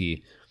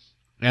Trubisky.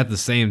 At the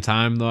same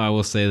time, though, I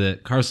will say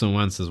that Carson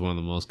Wentz is one of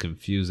the most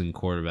confusing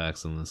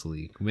quarterbacks in this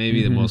league.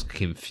 Maybe the most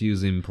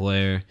confusing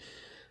player.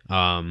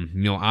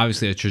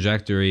 Obviously a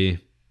trajectory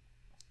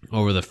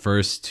over the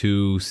first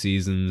 2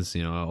 seasons,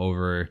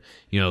 over,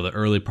 the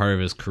early part of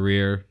his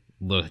career,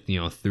 looked,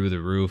 through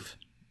the roof.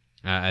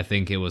 I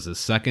think it was his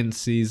second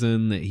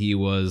season that he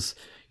was,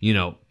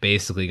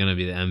 basically going to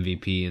be the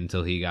MVP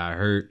until he got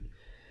hurt.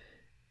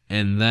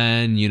 And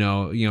then,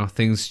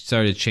 things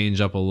started to change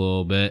up a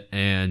little bit.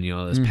 And,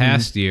 this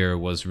past year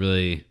was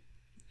really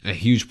a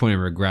huge point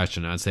of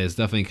regression. I'd say it's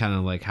definitely kind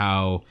of like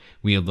how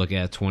we would look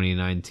at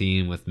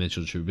 2019 with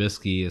Mitchell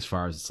Trubisky, as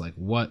far as it's like,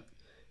 what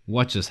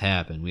just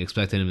happened? We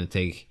expected him to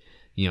take,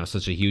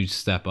 such a huge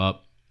step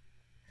up.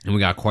 And we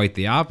got quite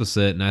the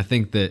opposite. And I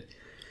think that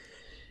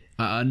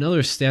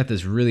another stat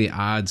that's really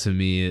odd to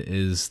me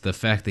is the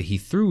fact that he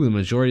threw the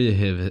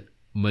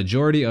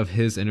majority of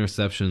his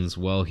interceptions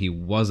while he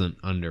wasn't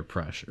under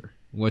pressure,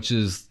 which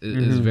is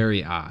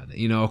very odd.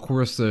 Of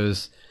course,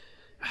 there's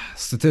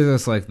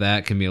statistics like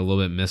that can be a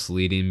little bit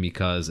misleading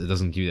because it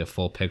doesn't give you a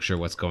full picture of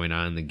what's going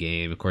on in the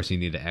game. Of course, you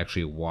need to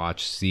actually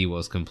watch, see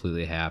what's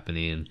completely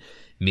happening.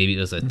 Maybe it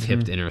was a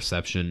tipped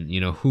interception.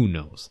 Who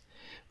knows?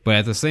 But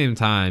at the same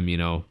time,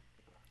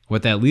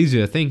 what that leads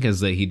you to think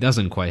is that he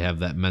doesn't quite have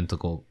that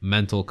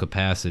mental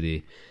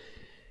capacity.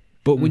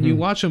 But when you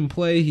watch him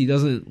play, he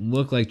doesn't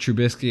look like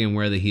Trubisky, and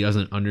where that he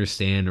doesn't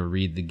understand or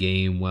read the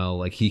game well.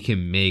 Like, he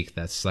can make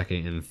that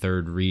second and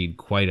third read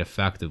quite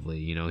effectively.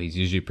 He's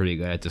usually pretty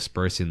good at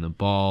dispersing the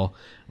ball,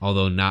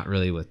 although not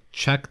really with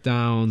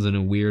checkdowns in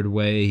a weird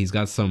way. He's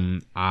got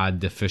some odd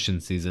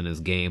deficiencies in his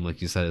game.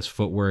 Like you said, his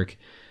footwork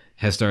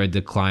has started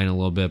to decline a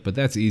little bit, but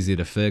that's easy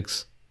to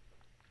fix.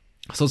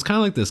 So it's kind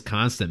of like this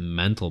constant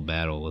mental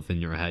battle within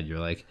your head. You're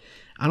like,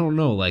 I don't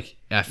know. Like,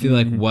 I feel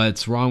like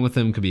what's wrong with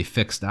him could be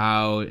fixed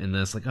out. And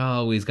then it's like,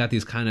 oh, he's got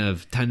these kind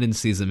of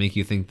tendencies that make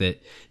you think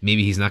that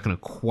maybe he's not going to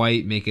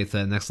quite make it to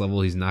that next level.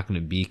 He's not going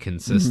to be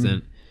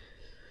consistent.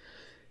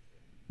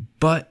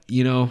 But,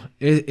 you know,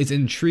 it's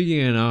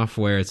intriguing enough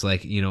where it's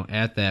like, you know,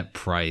 at that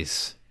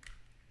price,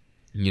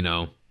 you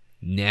know,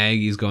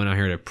 Nagy's going out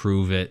here to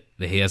prove it,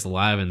 that he has a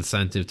lot of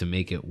incentive to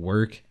make it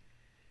work.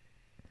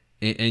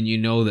 And you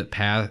know that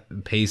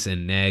Pace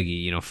and Nagy,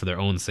 you know, for their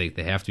own sake,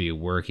 they have to be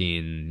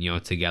working, you know,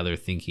 together,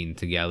 thinking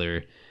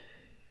together,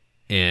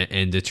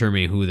 and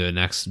determining who the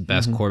next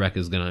best quarterback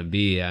is going to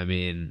be. I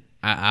mean,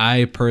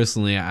 I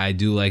personally, I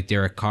do like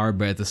Derek Carr,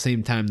 but at the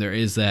same time, there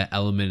is that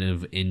element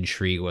of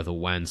intrigue with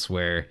Wentz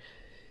where,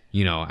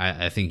 you know,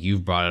 I think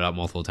you've brought it up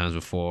multiple times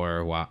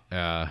before,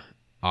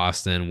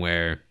 Austin,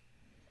 where,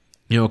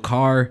 you know,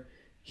 Carr,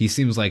 he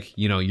seems like,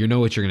 you know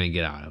what you're going to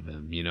get out of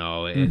him. You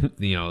know,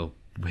 you know,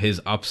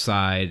 his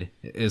upside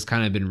has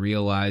kind of been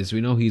realized. We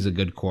know he's a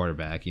good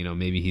quarterback. You know,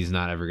 maybe he's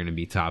not ever going to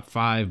be top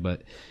 5,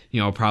 but, you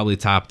know, probably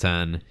top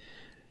 10.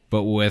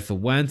 But with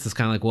Wentz, it's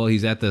kind of like, well,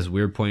 he's at this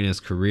weird point in his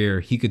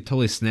career. He could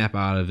totally snap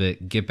out of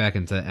it, get back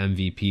into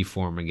MVP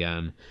form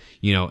again.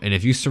 You know, and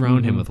if you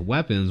surround him with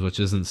weapons, which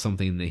isn't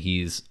something that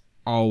he's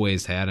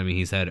always had. I mean,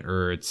 he's had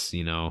Ertz,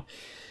 you know,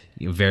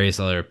 various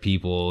other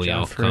people, you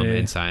know, come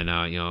inside and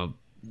out, you know,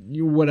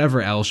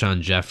 whatever Alshon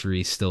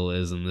Jeffrey still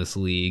is in this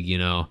league, you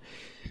know.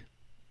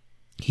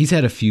 He's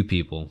had a few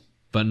people,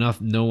 but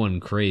no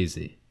one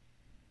crazy.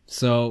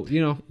 So,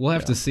 you know, we'll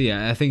have to see.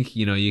 I think,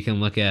 you know, you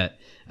can look at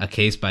a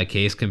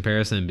case-by-case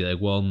comparison and be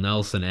like, well,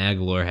 Nelson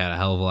Aguilar had a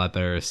hell of a lot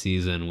better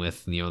season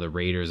with, you know, the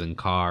Raiders and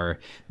Carr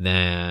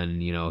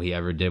than, you know, he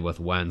ever did with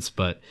Wentz.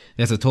 But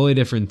that's a totally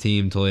different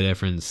team, totally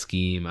different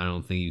scheme. I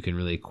don't think you can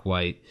really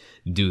quite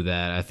do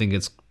that. I think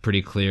it's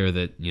pretty clear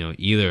that, you know,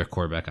 either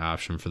quarterback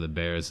option for the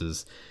Bears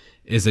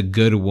is a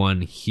good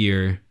one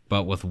here.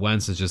 But with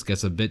Wentz, it just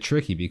gets a bit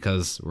tricky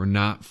because we're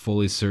not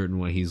fully certain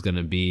what he's going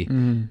to be.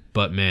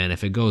 But, man,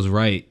 if it goes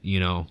right, you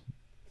know,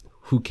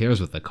 who cares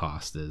what the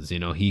cost is? You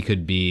know, he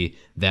could be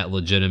that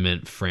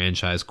legitimate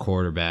franchise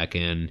quarterback.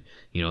 And,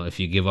 you know, if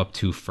you give up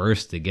 2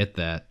 firsts to get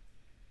that,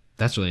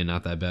 that's really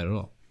not that bad at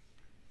all.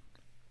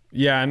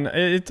 Yeah, and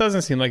it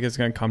doesn't seem like it's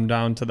going to come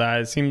down to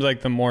that. It seems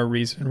like the more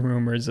recent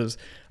rumors is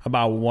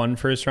about 1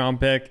 first-round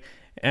pick.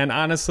 And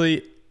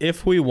honestly,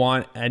 if we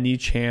want any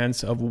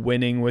chance of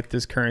winning with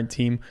this current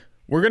team,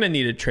 we're going to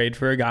need to trade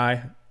for a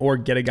guy or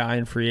get a guy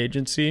in free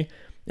agency.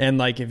 And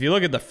like, if you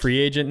look at the free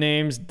agent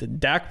names,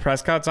 Dak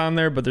Prescott's on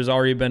there, but there's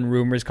already been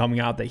rumors coming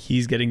out that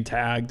he's getting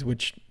tagged,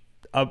 which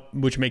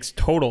makes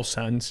total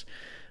sense.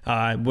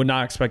 I would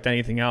not expect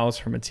anything else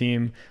from a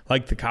team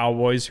like the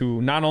Cowboys, who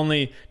not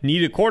only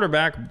need a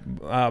quarterback,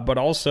 but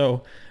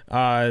also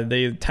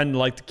they tend to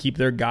like to keep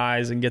their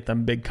guys and get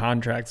them big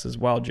contracts as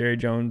well. Jerry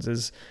Jones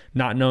is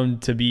not known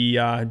to be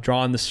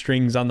drawing the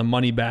strings on the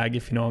money bag,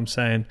 if you know what I'm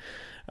saying.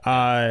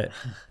 But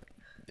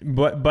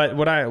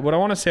what I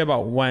want to say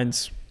about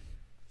Wentz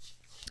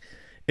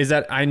is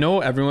that I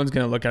know everyone's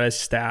going to look at his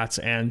stats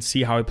and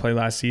see how he played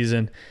last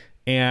season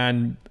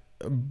and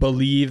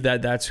believe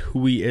that that's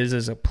who he is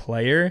as a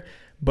player.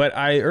 But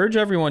I urge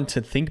everyone to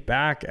think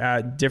back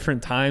at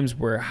different times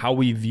where how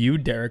we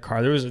viewed Derek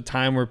Carr. There was a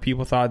time where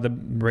people thought the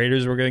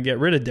Raiders were going to get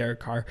rid of Derek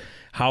Carr.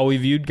 How we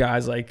viewed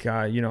guys like,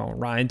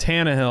 Ryan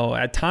Tannehill.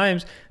 At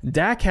times,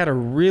 Dak had a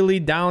really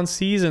down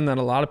season that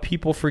a lot of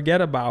people forget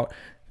about,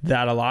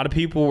 that a lot of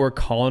people were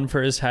calling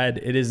for his head.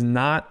 It is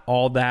not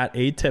all that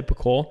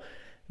atypical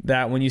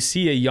that when you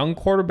see a young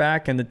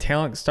quarterback and the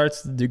talent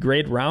starts to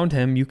degrade around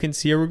him, you can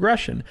see a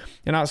regression.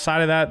 And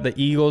outside of that, the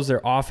Eagles,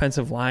 their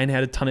offensive line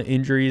had a ton of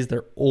injuries.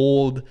 They're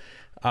old.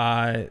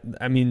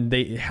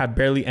 They had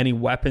barely any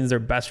weapons. Their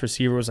best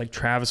receiver was like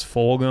Travis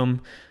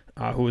Fulgham,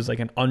 who was like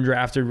an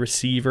undrafted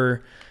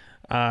receiver.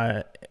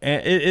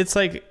 It's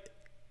like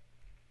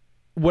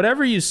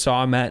whatever you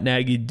saw Matt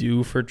Nagy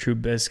do for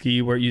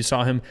Trubisky, where you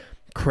saw him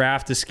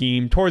craft a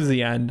scheme towards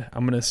the end,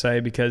 I'm going to say,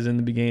 because in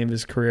the beginning of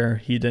his career,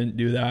 he didn't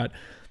do that.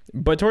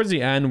 But towards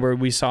the end, where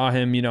we saw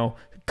him,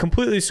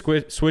 completely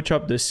switch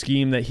up the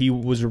scheme that he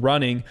was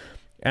running,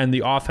 and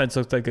the offense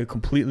looked like a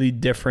completely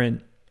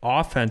different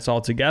offense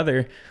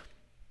altogether,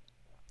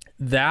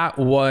 that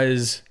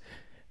was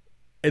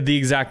the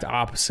exact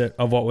opposite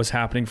of what was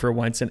happening for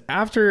Wentz. And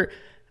after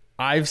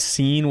I've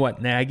seen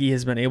what Nagy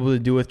has been able to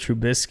do with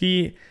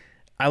Trubisky,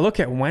 I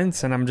look at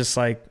Wentz and I'm just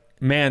like,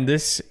 man,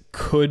 this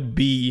could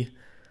be,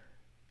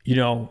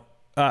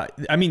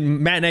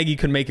 Matt Nagy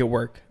could make it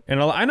work.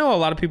 And I know a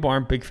lot of people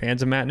aren't big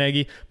fans of Matt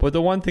Nagy, but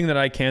the one thing that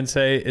I can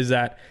say is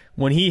that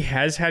when he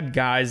has had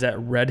guys that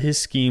read his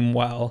scheme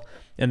well,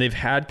 and they've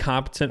had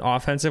competent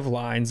offensive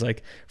lines,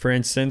 like, for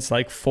instance,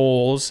 like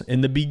Foles in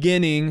the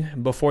beginning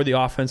before the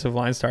offensive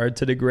line started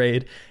to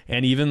degrade,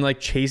 and even like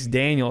Chase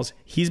Daniels,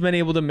 he's been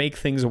able to make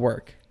things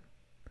work.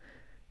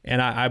 And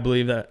I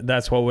believe that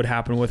that's what would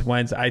happen with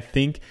Wentz.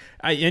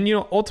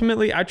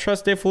 Ultimately, I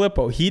trust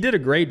DeFilippo. He did a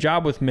great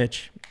job with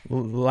Mitch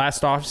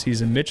last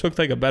offseason. Mitch looked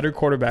like a better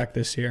quarterback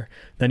this year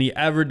than he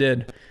ever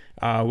did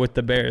with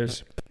the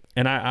Bears.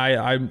 And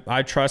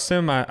I trust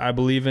him. I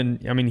believe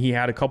in. I mean, he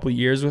had a couple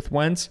years with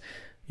Wentz.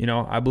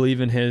 I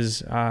believe in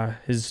his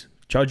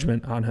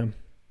judgment on him.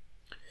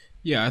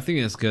 Yeah, I think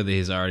it's good that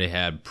he's already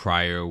had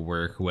prior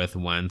work with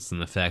Wentz,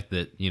 and the fact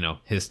that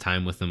his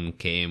time with him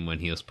came when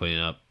he was putting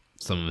up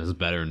some of his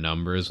better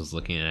numbers, was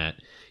looking at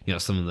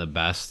some of the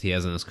best he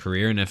has in his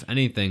career. And if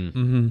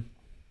anything,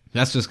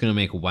 that's just going to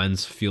make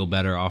Wentz feel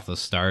better off the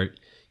start.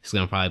 He's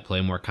going to probably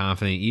play more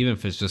confident, even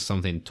if it's just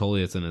something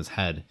totally that's in his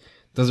head.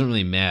 Doesn't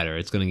really matter.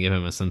 It's going to give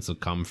him a sense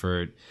of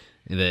comfort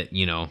that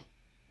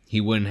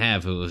he wouldn't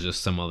have if it was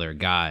just some other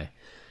guy.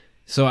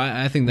 So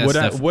I think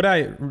that's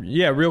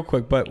real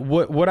quick, but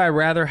would I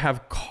rather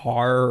have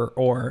Carr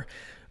or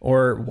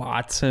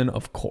Watson?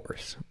 Of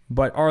course.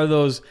 But are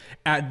those,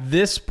 at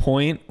this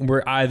point,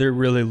 we're either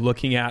really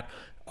looking at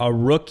a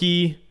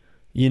rookie,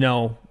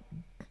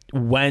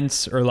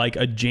 Wentz, or like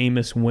a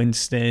Jameis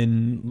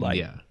Winston, like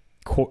yeah.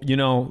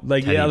 Like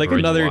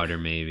another,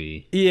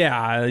 maybe.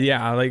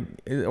 Yeah. Like,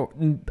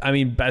 I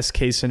mean, best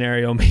case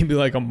scenario, maybe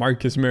like a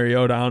Marcus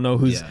Mariota. I don't know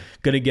who's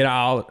going to get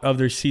out of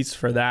their seats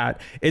for that.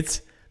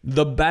 It's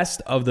the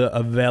best of the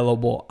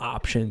available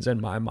options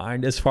in my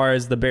mind, as far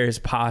as the Bears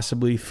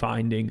possibly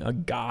finding a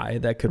guy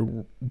that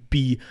could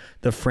be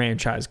the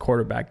franchise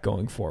quarterback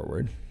going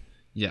forward.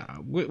 Yeah,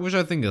 which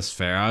I think is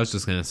fair. I was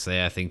just going to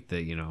say, I think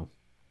that,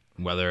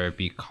 whether it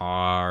be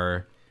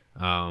Carr,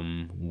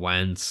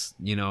 Wentz,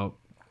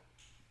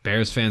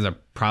 Bears fans are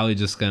probably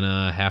just going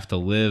to have to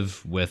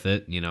live with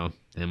it.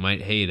 They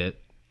might hate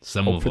it. Hope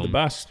of them. For the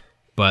best.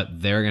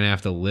 But they're going to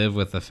have to live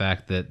with the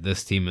fact that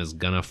this team is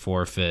going to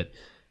forfeit,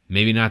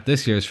 maybe not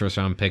this year's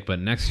first-round pick, but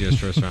next year's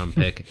first-round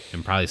pick,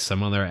 and probably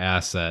some other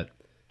asset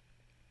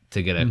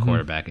to get a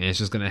quarterback. And it's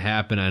just going to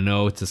happen. I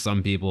know to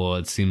some people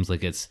it seems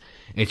like it's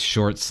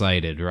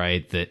short-sighted,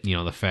 right? That,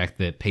 the fact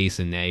that Pace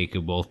and Nagy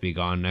could both be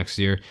gone next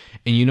year.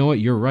 And you know what?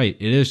 You're right.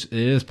 It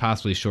is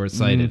possibly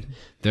short-sighted.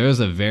 There is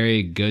a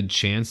very good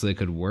chance that it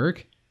could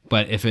work.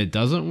 But if it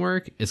doesn't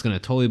work, it's going to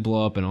totally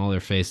blow up in all their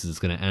faces. It's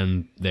going to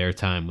end their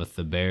time with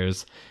the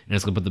Bears. And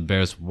it's going to put the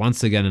Bears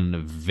once again in a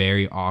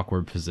very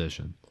awkward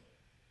position.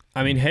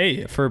 I mean,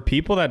 hey, for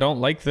people that don't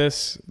like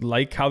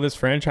how this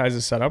franchise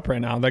is set up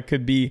right now, that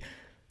could be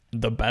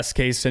the best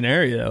case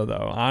scenario,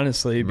 though,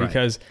 honestly,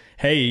 because,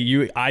 hey,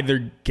 you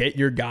either get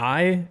your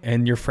guy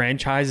and your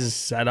franchise is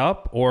set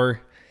up,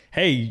 or,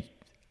 hey,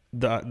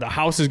 the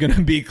house is going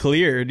to be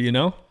cleared,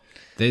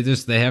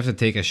 They have to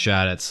take a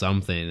shot at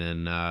something,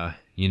 and,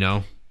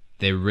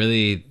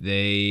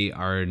 they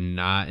are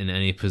not in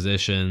any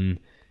position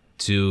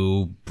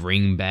to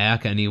bring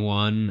back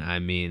anyone. I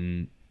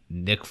mean,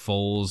 Nick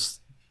Foles,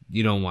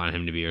 you don't want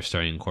him to be your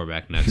starting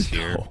quarterback next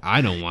year.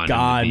 I don't want him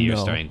to be your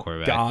starting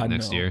quarterback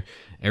next year.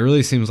 It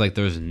really seems like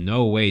there's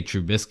no way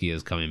Trubisky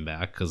is coming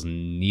back, because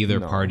neither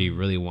party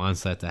really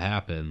wants that to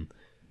happen.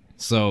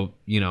 So,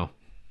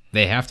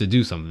 they have to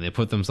do something. They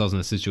put themselves in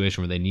a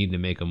situation where they need to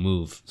make a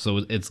move.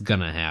 So it's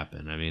going to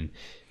happen. I mean,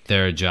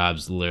 their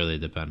jobs literally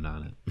depend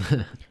on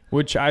it.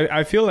 Which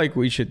I feel like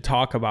we should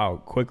talk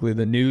about quickly.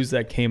 The news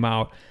that came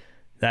out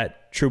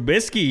that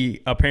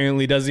Trubisky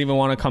apparently doesn't even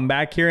want to come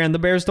back here, and the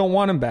Bears don't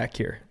want him back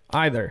here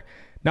either.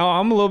 Now,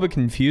 I'm a little bit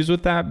confused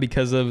with that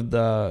because of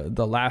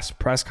the last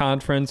press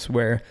conference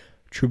where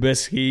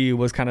Trubisky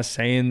was kind of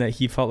saying that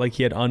he felt like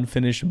he had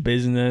unfinished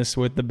business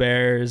with the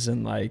Bears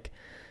and like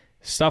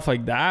stuff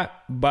like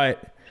that.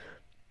 But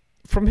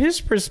from his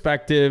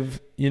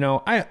perspective,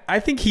 I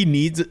think he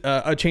needs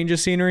a change of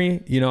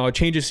scenery. A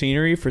change of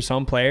scenery for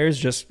some players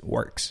just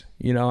works,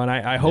 and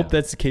I hope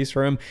that's the case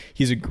for him.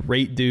 He's a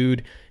great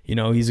dude.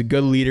 He's a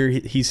good leader.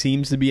 He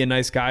seems to be a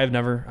nice guy. I've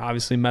never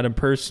obviously met him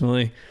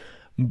personally,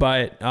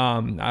 but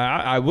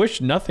I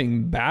wish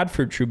nothing bad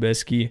for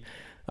Trubisky.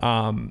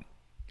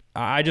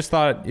 I just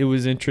thought it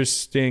was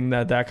interesting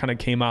that kind of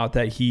came out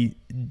that he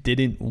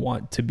didn't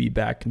want to be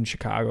back in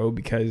Chicago,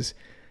 because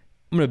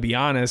I'm going to be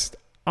honest,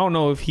 I don't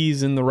know if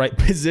he's in the right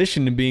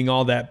position to being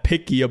all that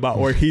picky about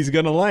where he's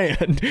going to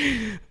land.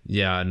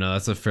 Yeah, no,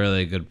 that's a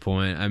fairly good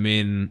point. I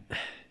mean,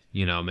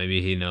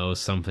 maybe he knows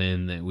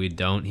something that we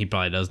don't. He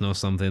probably does know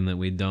something that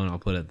we don't. I'll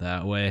put it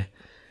that way.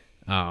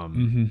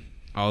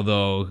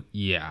 Although,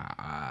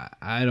 yeah,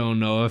 I don't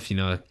know if,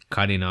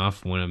 cutting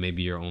off one of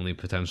maybe your only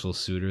potential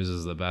suitors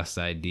is the best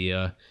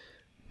idea.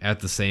 At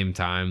the same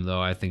time,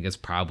 though, I think it's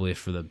probably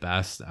for the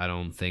best. I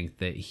don't think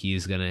that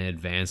he's going to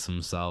advance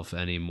himself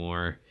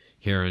anymore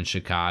here in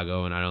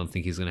Chicago, and I don't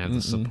think he's going to have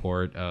the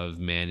support of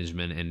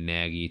management and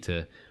Nagy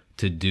to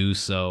do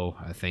so.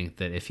 I think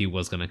that if he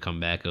was going to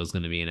come back, it was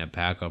going to be in a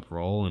backup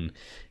role,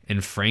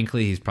 and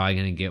frankly, he's probably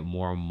going to get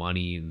more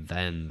money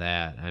than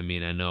that. I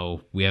mean, I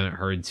know we haven't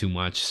heard too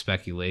much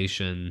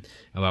speculation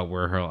about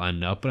where he'll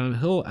end up, but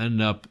he'll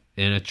end up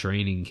in a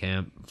training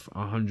camp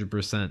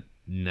 100%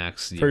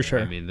 next year. For sure.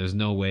 I mean, there's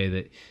no way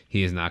that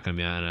he is not going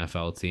to be on an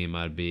NFL team.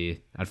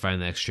 I'd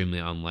find that extremely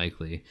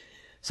unlikely.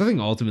 So I think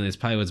ultimately it's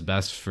probably what's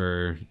best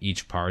for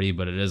each party,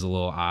 but it is a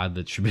little odd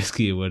that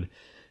Trubisky would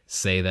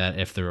say that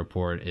if the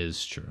report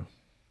is true.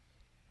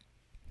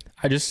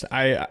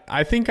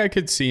 I think I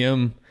could see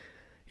him,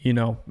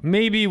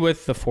 maybe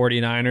with the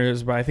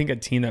 49ers, but I think a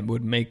team that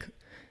would make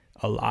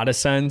a lot of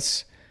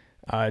sense.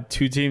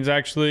 Two teams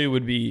actually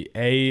would be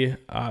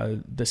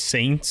the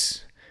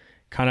Saints,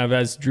 kind of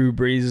as Drew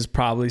Brees is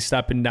probably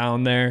stepping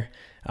down there.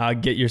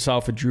 Get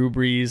yourself a Drew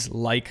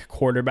Brees-like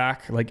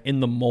quarterback, like in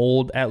the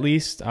mold at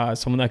least.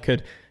 Someone that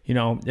could,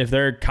 if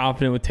they're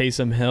confident with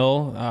Taysom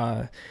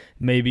Hill,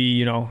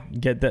 maybe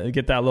get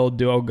that little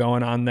duo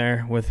going on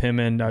there with him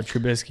and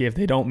Trubisky. If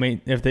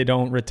they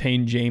don't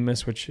retain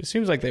Jameis, which it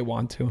seems like they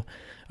want to,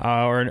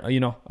 or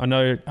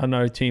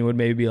another team would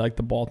maybe be like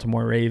the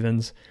Baltimore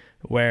Ravens,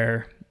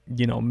 where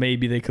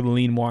maybe they could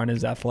lean more on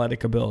his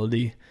athletic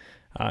ability.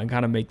 And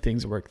kind of make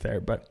things work there.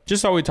 But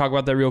just thought we'd talk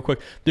about that real quick.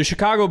 The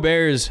Chicago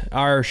Bears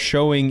are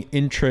showing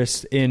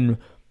interest in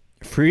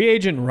free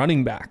agent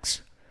running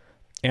backs.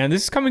 And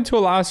this is coming to a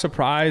lot of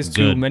surprise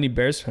to many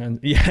Bears fans.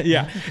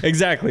 Yeah,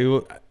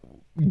 exactly.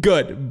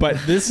 Good. But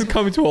this is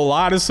coming to a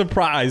lot of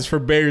surprise for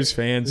Bears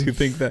fans who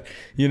think that,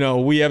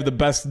 we have the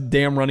best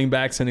damn running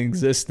backs in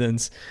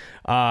existence.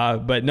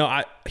 But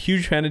no,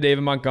 huge fan of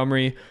David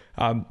Montgomery.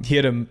 He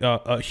had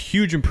a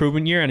huge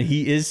improvement year, and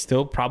he is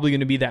still probably going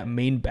to be that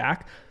main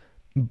back.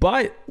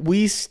 But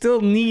we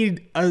still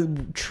need a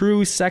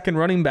true second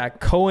running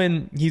back.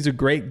 Cohen, he's a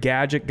great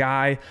gadget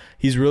guy.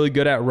 He's really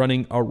good at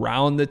running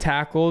around the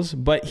tackles,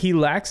 but he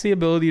lacks the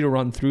ability to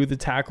run through the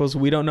tackles.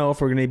 We don't know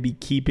if we're going to be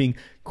keeping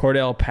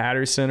Cordell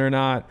Patterson or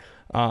not.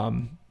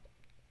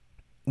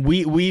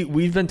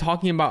 We've been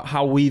talking about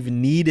how we've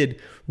needed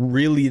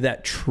really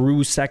that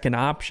true second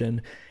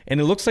option.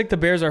 And it looks like the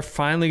Bears are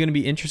finally going to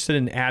be interested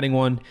in adding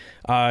one.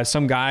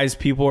 Some guys,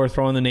 people are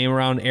throwing the name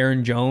around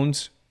Aaron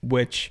Jones,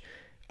 which...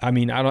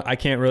 I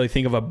can't really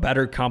think of a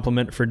better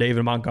compliment for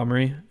David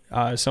Montgomery.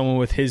 Someone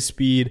with his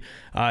speed,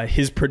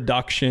 his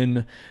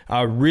production,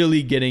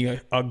 really getting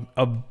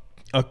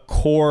a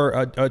core,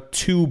 a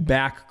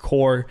two-back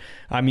core.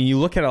 You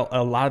look at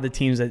a lot of the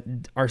teams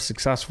that are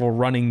successful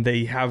running,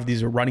 they have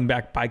these running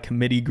back by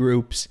committee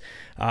groups.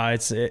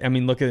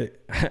 Look at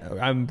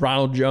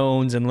Ronald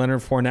Jones and Leonard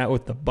Fournette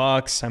with the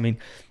Bucks.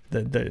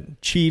 The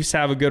Chiefs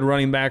have a good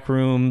running back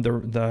room.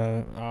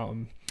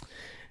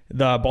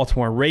 The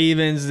Baltimore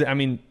Ravens,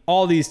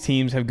 all these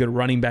teams have good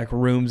running back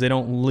rooms. They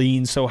don't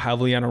lean so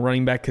heavily on a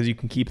running back because you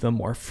can keep them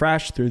more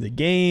fresh through the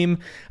game.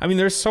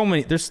 There's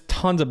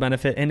tons of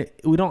benefit, and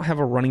we don't have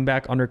a running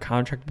back under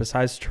contract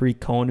besides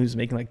Tariq Cohen, who's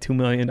making like $2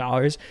 million.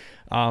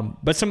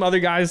 But some other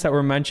guys that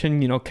were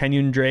mentioned,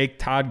 Kenyon Drake,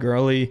 Todd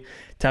Gurley,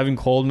 Tevin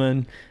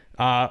Coleman.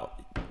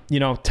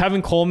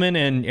 Tevin Coleman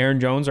and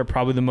Aaron Jones are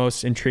probably the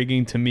most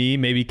intriguing to me.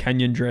 Maybe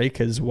Kenyon Drake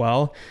as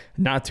well.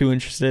 Not too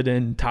interested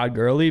in Todd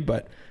Gurley,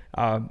 but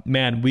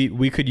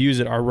we could use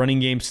it. Our running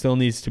game still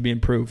needs to be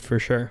improved for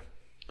sure.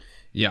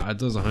 Yeah, it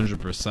does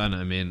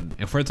 100%.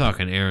 If we're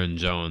talking Aaron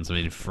Jones,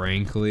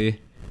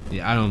 frankly,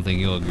 I don't think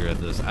you'll agree with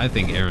this. I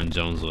think Aaron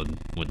Jones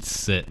would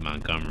sit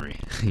Montgomery.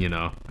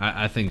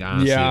 I think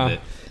honestly that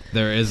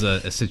there is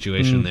a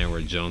situation there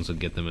where Jones would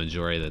get the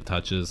majority of the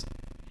touches,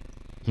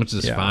 which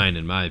is fine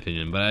in my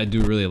opinion. But I do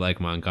really like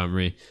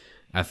Montgomery.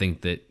 I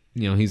think that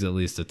he's at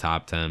least a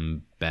top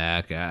 10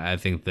 back. I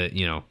think that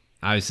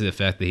obviously, the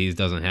fact that he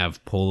doesn't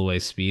have pull-away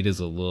speed is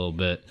a little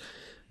bit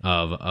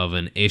of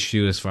an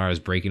issue as far as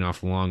breaking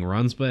off long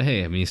runs. But,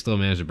 hey, he still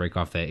managed to break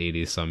off that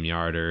 80-some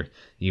yarder,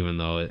 even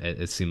though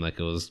it seemed like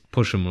it was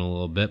pushing him a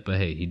little bit. But,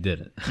 hey, he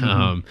did it.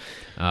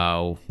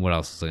 Mm-hmm. What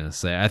else was I going to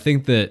say? I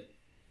think that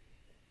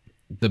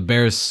the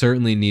Bears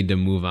certainly need to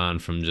move on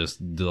from just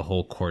the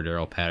whole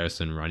Cordell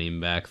Patterson running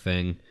back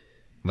thing.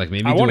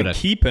 Maybe I want to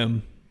keep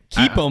him.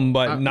 Keep him,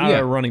 but not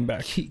a running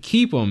back.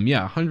 Keep him,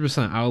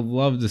 100%. I would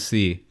love to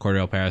see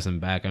Cordell Patterson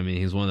back.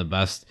 He's one of the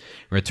best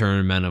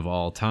return men of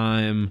all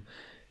time.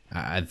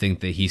 I think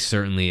that he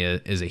certainly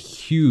is a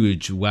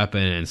huge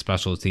weapon in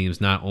special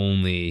teams, not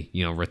only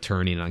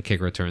returning on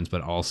kick returns,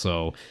 but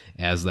also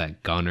as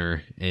that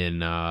gunner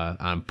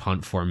on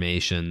punt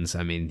formations.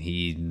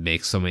 He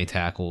makes so many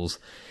tackles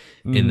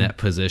in that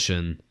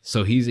position,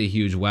 so he's a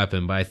huge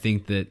weapon. But I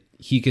think that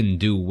he can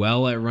do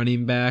well at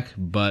running back,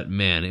 but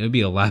man, it would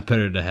be a lot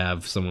better to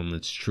have someone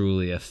that's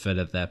truly a fit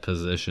at that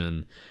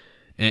position,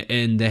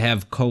 and to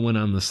have Cohen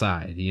on the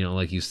side,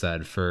 like you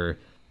said, for,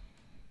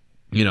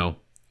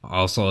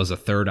 also as a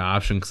third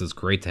option, because it's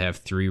great to have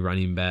three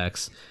running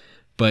backs,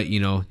 but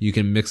you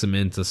can mix them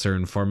into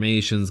certain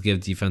formations,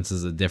 give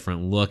defenses a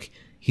different look.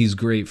 He's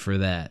great for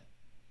that.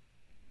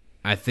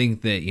 I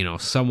think that,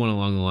 someone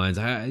along the lines,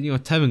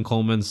 Tevin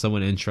Coleman's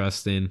someone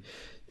interesting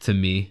to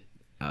me.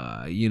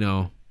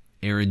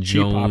 Aaron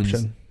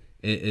Jones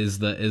is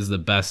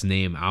the best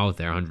name out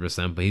there,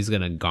 100%. But he's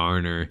gonna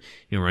garner.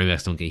 Running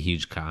backs don't get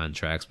huge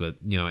contracts, but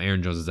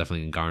Aaron Jones is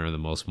definitely gonna garner the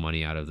most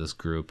money out of this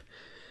group.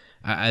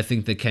 I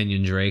think that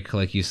Kenyon Drake,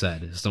 like you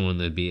said, is someone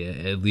that'd be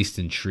at least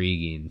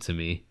intriguing to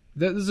me.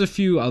 There's a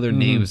few other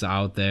names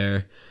out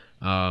there,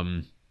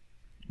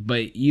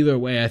 but either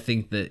way, I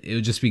think that it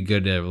would just be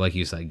good to, like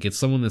you said, get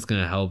someone that's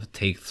gonna help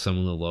take some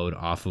of the load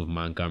off of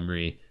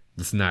Montgomery.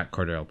 That's not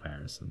Cordell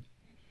Patterson.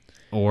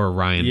 Or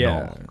Ryan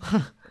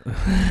Nall.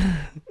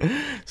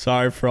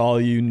 Sorry for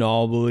all you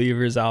null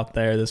believers out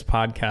there. This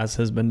podcast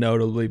has been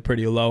notably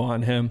pretty low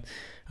on him.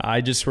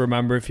 I just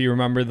remember, if you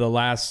remember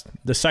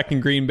the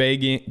second Green Bay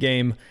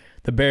game,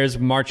 the Bears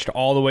marched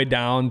all the way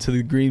down to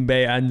the Green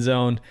Bay end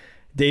zone.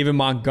 David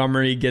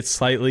Montgomery gets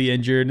slightly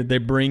injured. They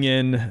bring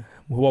in,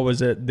 what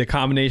was it? The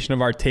combination of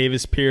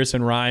Artavis Pierce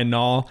and Ryan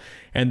Nall,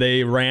 and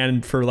they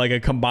ran for like a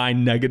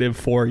combined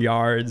 -4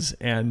 yards.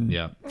 And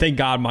thank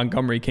God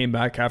Montgomery came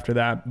back after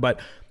that. But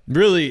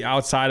really,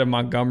 outside of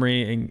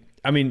Montgomery, and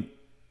I mean,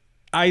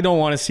 I don't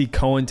want to see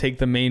Cohen take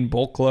the main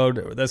bulk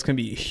load. That's going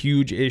to be a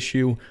huge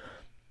issue.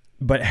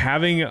 But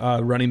having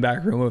a running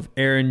back room of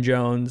Aaron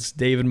Jones,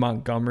 David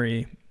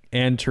Montgomery,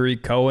 and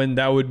Tariq Cohen,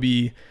 that would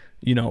be,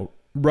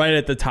 right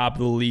at the top of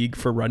the league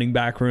for running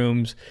back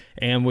rooms.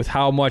 And with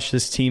how much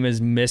this team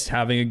has missed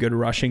having a good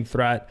rushing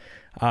threat,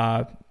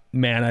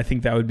 man, I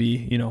think that would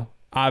be,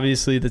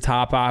 obviously the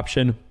top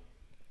option.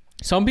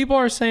 Some people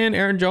are saying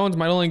Aaron Jones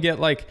might only get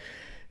like,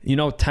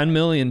 $10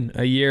 million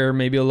a year,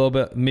 maybe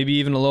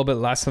even a little bit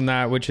less than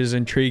that, which is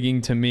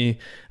intriguing to me.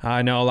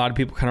 I know a lot of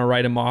people kind of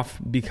write him off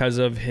because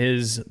of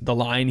the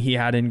line he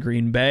had in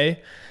Green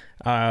Bay,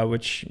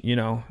 which,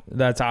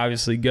 that's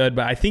obviously good.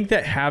 But I think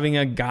that having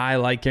a guy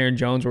like Aaron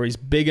Jones, where he's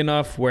big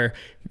enough where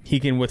he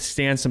can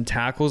withstand some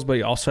tackles, but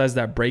he also has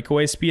that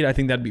breakaway speed, I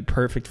think that'd be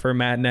perfect for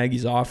Matt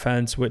Nagy's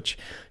offense, which,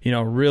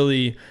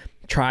 really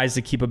tries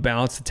to keep a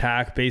balanced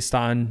attack based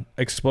on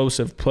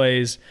explosive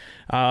plays.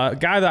 A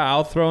guy that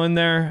I'll throw in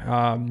there,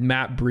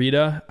 Matt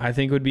Breida, I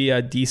think would be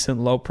a decent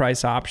low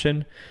price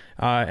option.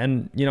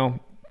 And,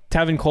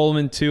 Tevin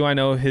Coleman too. I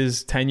know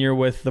his tenure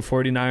with the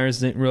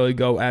 49ers didn't really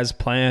go as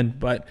planned,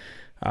 but,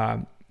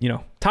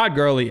 Todd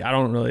Gurley,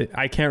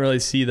 I can't really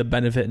see the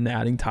benefit in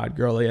adding Todd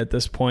Gurley at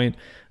this point.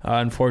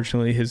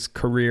 Unfortunately, his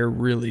career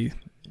really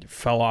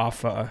fell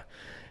off a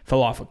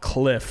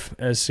cliff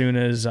as soon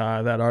as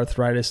that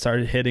arthritis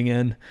started hitting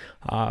in.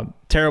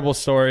 Terrible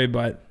story,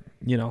 but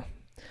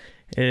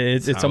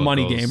it's a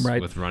money game,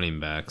 right? With running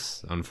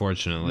backs,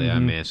 unfortunately, I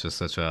mean, it's just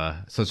such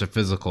a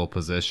physical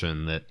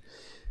position that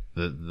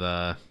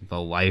the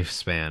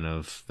lifespan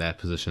of that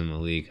position in the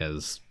league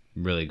has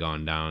really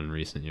gone down in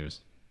recent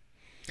years.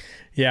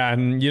 Yeah,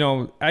 and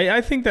I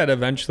think that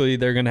eventually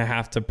they're going to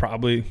have to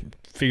probably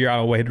figure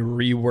out a way to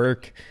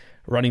rework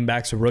running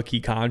backs' rookie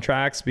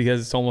contracts,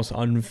 because it's almost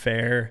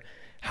unfair.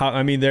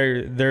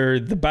 They're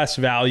the best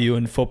value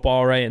in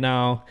football right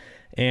now,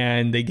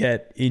 and they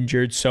get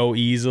injured so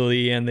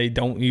easily, and they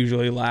don't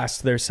usually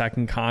last their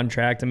second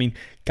contract. I mean,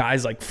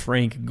 guys like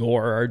Frank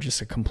Gore are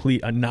just a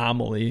complete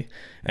anomaly,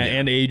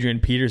 and Adrian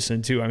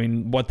Peterson too. I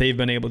mean, what they've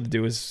been able to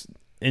do is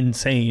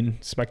insane,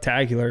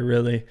 spectacular,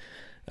 really.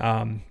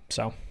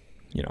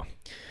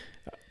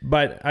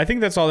 But I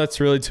think that's all that's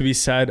really to be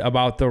said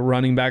about the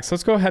running backs.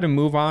 Let's go ahead and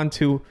move on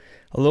to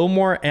a little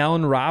more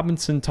Allen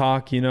Robinson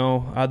talk.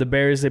 The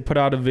Bears, they put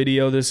out a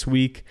video this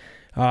week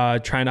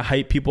trying to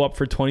hype people up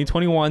for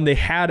 2021. They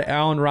had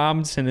Allen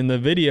Robinson in the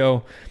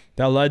video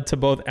that led to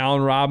both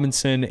Allen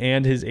Robinson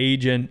and his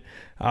agent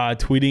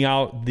tweeting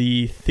out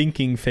the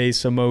thinking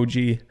face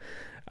emoji,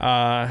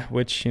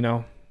 which,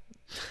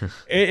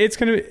 it's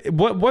going to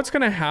what's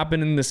going to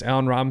happen in this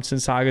Allen Robinson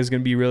saga is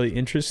going to be really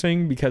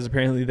interesting, because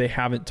apparently they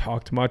haven't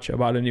talked much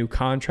about a new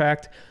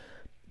contract.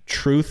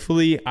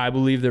 Truthfully, I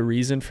believe the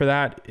reason for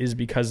that is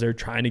because they're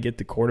trying to get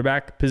the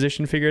quarterback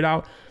position figured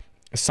out.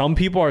 Some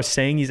people are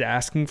saying he's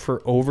asking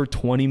for over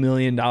 $20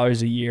 million a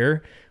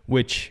year,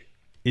 which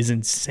is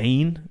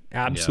insane,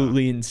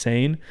 absolutely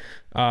insane.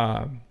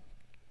 Here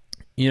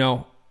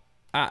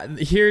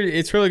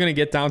it's really going to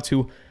get down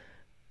to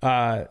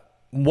I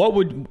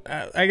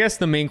guess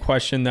the main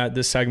question that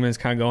this segment is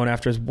kind of going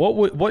after is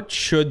what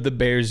should the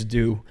Bears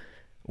do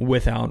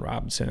with Allen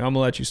Robinson? I'm going to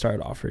let you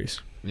start off, Reese.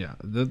 Yeah,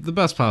 the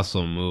best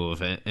possible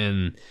move,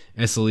 and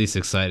it's the least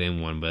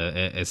exciting one, but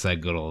it's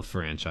that good old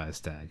franchise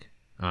tag,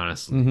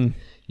 honestly. Mm-hmm.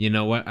 You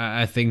know what?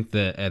 I think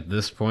that at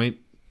this point,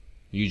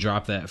 you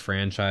drop that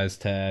franchise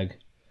tag.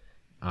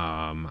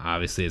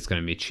 Obviously, it's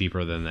going to be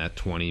cheaper than that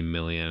 $20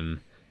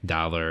 million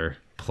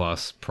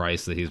plus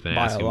price that he's been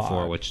asking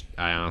for, which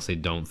I honestly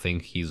don't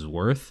think he's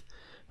worth.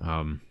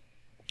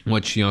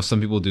 Which,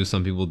 some people do,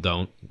 some people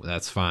don't.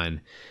 That's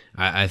fine.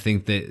 I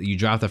think that you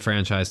drop the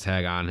franchise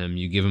tag on him,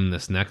 you give him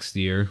this next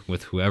year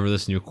with whoever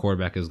this new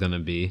quarterback is going to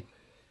be.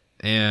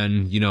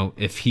 And,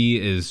 if he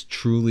is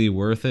truly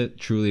worth it,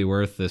 truly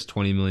worth this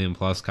 $20 million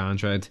plus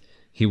contract,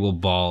 he will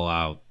ball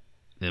out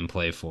and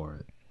play for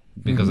it.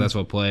 Because that's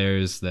what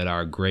players that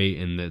are great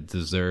and that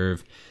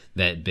deserve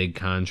that big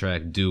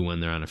contract do when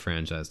they're on a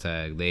franchise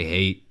tag. They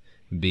hate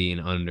being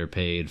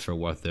underpaid for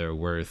what they're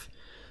worth.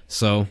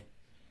 So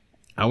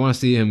I want to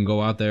see him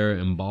go out there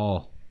and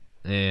ball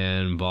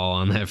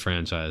on that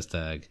franchise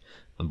tag,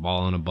 and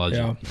ball on a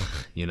budget.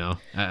 Yeah.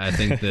 I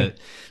think that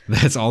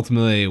that's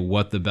ultimately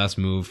what the best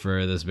move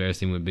for this Bears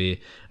team would be.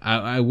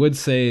 I would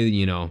say,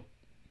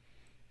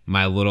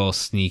 my little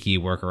sneaky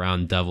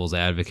workaround devil's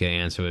advocate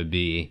answer would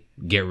be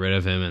get rid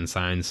of him and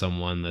sign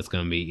someone that's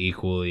going to be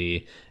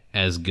equally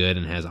as good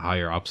and has a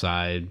higher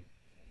upside,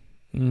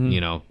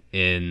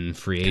 in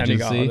free Kenny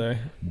agency. Golladay.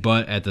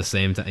 But at the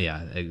same time,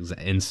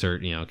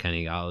 insert,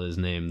 Kenny Galladay's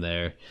name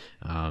there,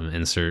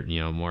 insert,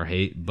 more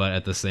hate. But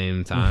at the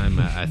same time,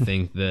 I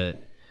think that,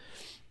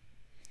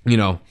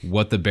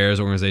 what the Bears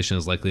organization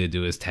is likely to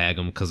do is tag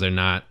them, because they're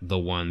not the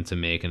one to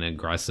make an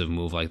aggressive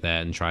move like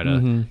that and try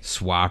to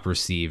swap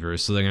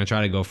receivers. So they're going to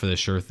try to go for the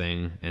sure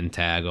thing and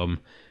tag them.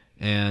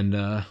 And,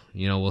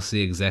 we'll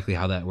see exactly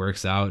how that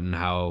works out and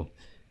how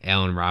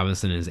Allen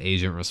Robinson and his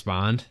agent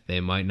respond.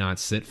 They might not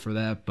sit for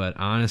that, but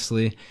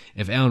honestly,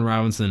 if Allen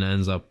Robinson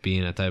ends up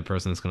being a type of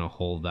person that's going to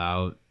hold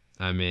out,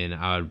 I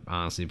would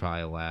honestly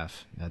probably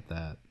laugh at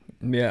that.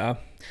 Yeah.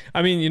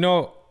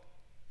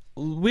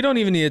 We don't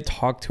even need to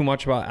talk too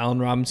much about Allen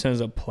Robinson as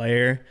a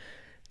player.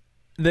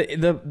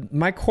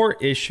 My core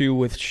issue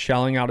with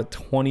shelling out a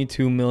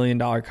 $22 million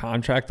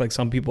contract, like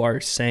some people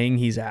are saying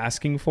he's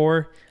asking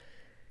for,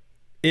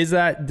 is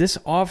that this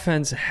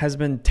offense has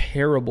been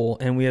terrible,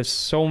 and we have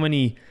so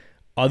many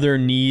other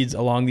needs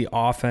along the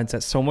offense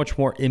at so much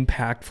more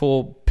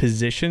impactful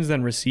positions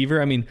than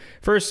receiver.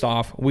 First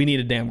off, we need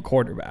a damn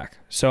quarterback.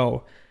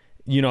 So,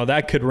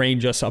 that could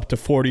range us up to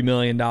 $40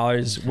 million.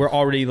 We're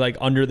already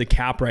under the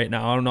cap right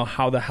now. I don't know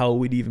how the hell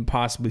we'd even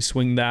possibly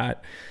swing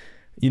that.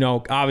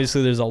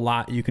 Obviously there's a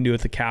lot you can do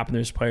with the cap, and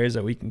there's players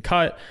that we can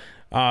cut.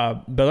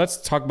 But let's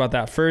talk about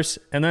that first.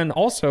 And then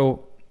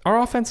also, our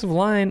offensive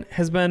line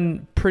has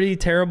been pretty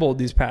terrible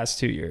these past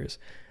 2 years.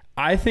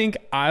 I think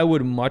I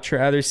would much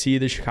rather see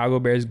the Chicago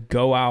Bears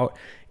go out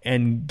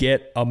and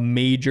get a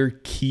major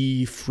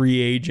key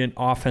free agent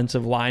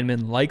offensive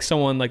lineman, like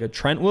someone like a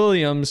Trent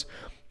Williams,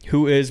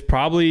 who is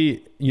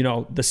probably,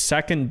 the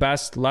second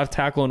best left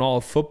tackle in all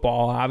of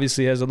football.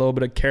 Obviously has a little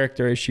bit of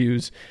character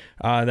issues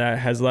that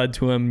has led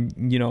to him,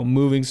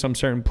 moving some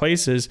certain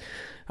places.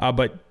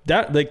 But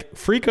that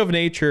freak of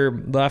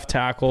nature left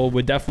tackle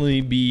would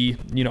definitely be,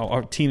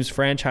 our team's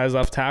franchise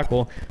left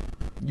tackle.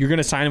 You're going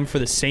to sign him for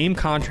the same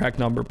contract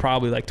number,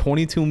 probably like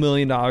 $22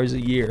 million a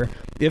year,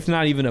 if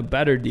not even a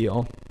better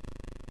deal.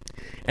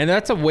 And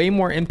that's a way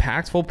more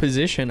impactful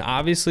position.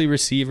 Obviously,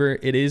 receiver,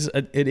 it is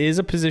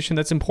a position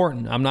that's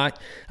important.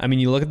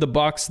 You look at the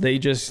Bucs, they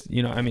just,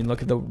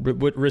 look at the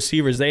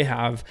receivers they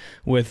have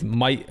with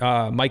Mike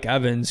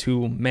Evans,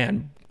 who,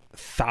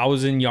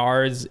 1,000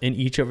 yards in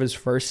each of his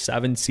first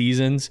 7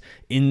 seasons.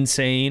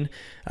 Insane.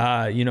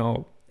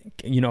 Godwin,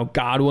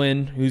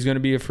 who's going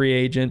to be a free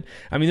agent.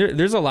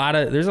 There's a lot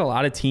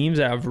of teams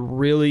that have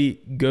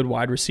really good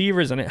wide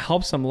receivers, and it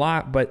helps them a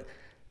lot, but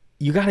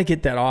you got to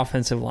get that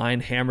offensive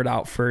line hammered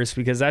out first,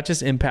 because that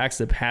just impacts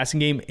the passing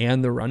game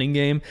and the running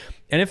game.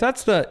 And if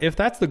that's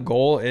the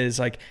goal, is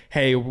like,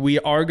 hey, we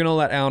are going to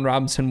let Allen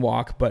Robinson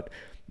walk, but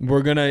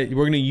we're going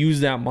to use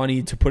that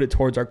money to put it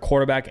towards our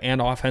quarterback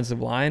and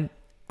offensive line,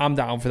 I'm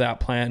down for that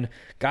plan.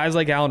 Guys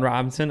like Allen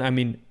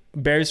Robinson,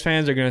 Bears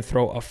fans are going to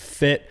throw a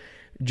fit,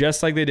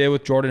 just like they did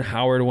with Jordan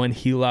Howard when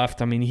he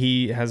left.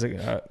 He has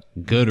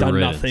good done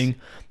riddance. Nothing.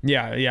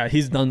 Yeah,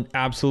 he's done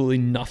absolutely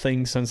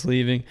nothing since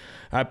leaving.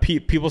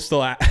 People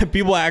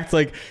act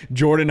like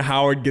Jordan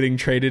Howard getting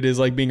traded is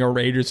like being a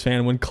Raiders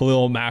fan when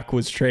Khalil Mack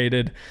was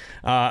traded.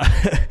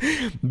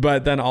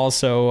 But then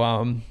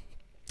also,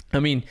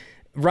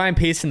 Ryan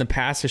Pace in the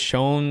past has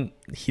shown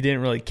he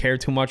didn't really care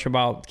too much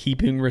about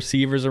keeping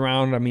receivers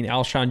around.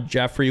 Alshon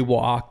Jeffrey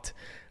walked.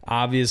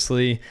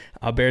 Obviously,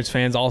 Bears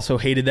fans also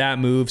hated that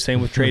move.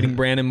 Same with trading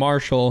Brandon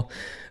Marshall.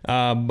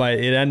 But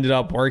it ended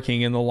up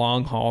working in the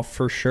long haul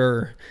for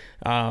sure.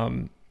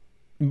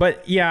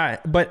 But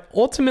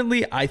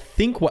ultimately, I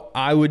think what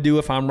I would do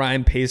if I'm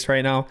Ryan Pace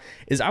right now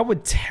is I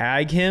would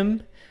tag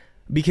him,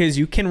 because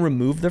you can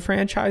remove the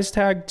franchise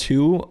tag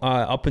too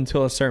up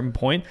until a certain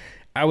point.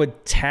 I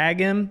would tag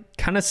him,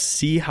 kind of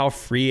see how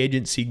free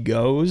agency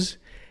goes,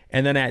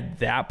 and then at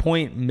that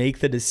point make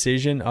the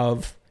decision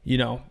of,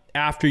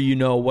 after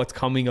what's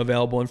coming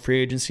available in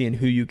free agency and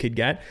who you could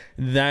get,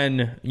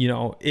 then,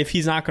 if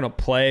he's not going to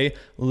play,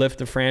 lift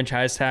the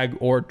franchise tag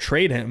or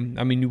trade him.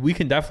 We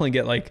can definitely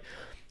get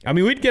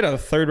we'd get a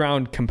 3rd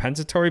round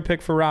compensatory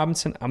pick for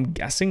Robinson. I'm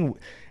guessing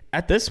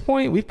at this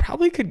point, we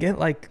probably could get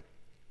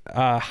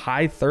a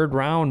high 3rd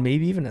round,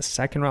 maybe even a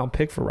 2nd round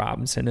pick for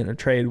Robinson in a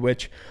trade,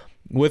 which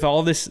with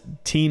all this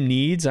team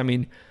needs,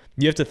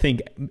 you have to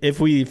think, if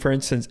we, for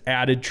instance,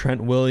 added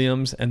Trent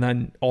Williams and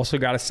then also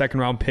got a 2nd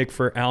round pick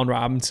for Allen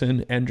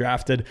Robinson and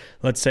drafted,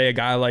 let's say, a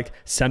guy like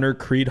center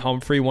Creed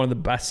Humphrey, one of the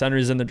best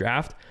centers in the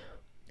draft,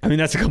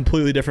 that's a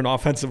completely different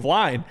offensive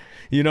line.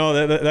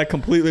 That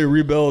completely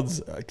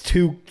rebuilds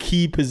 2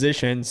 key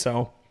positions.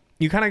 So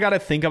you kind of got to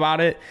think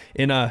about it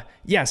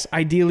yes,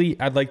 ideally,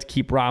 I'd like to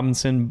keep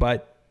Robinson,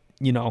 but,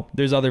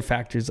 there's other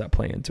factors that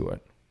play into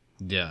it.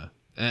 Yeah.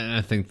 And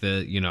I think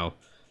that,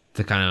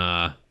 to kind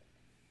of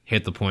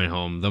hit the point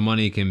home, the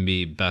money can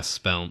be best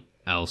spent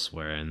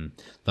elsewhere, and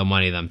the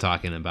money that I'm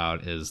talking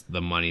about is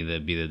the money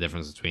that'd be the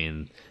difference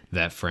between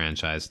that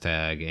franchise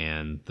tag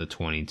and the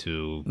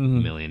 $22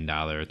 million,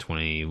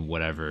 20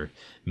 whatever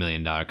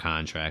 $million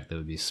contract that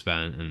would be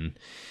spent. And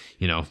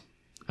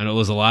I know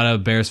there's a lot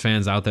of Bears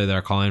fans out there that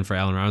are calling for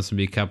Allen Robinson to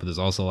be kept, but there's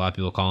also a lot of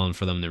people calling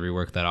for them to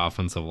rework that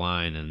offensive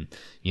line. And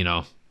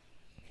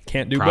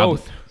Can't do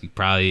both. You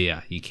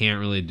can't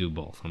really do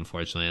both,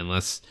 unfortunately,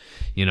 unless,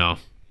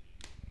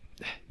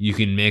 you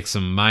can make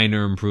some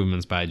minor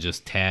improvements by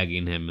just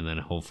tagging him and then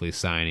hopefully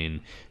signing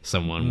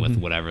someone with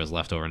whatever is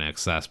left over in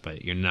excess.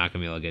 But you're not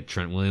going to be able to get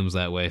Trent Williams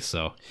that way.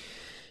 So,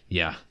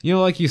 yeah.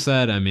 Like you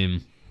said, I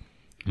mean,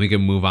 we can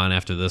move on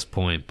after this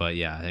point. But,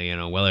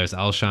 yeah, whether it's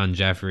Alshon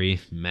Jeffrey,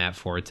 Matt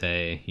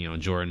Forte,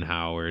 Jordan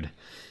Howard,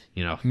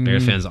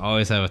 Bears fans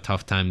always have a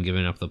tough time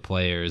giving up the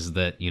players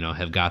that,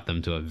 have got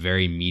them to a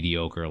very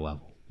mediocre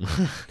level.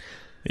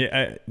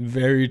 Yeah,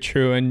 very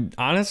true. And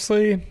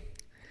honestly,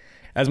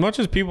 as much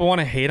as people want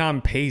to hate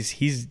on Pace,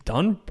 he's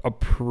done a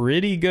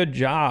pretty good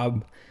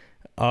job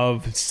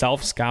of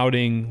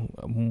self-scouting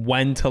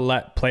when to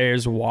let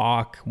players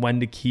walk, when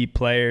to keep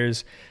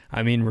players.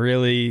 I mean,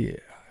 really,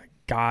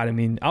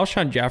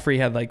 Alshon Jeffrey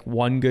had like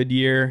one good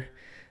year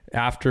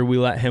after we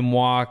let him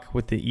walk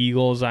with the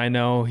Eagles, I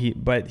know.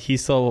 But he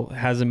still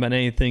hasn't been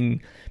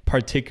anything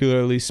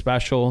particularly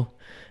special,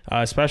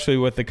 especially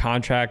with the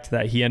contract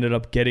that he ended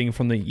up getting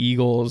from the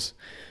Eagles.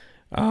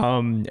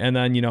 And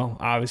then,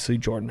 obviously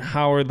Jordan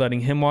Howard,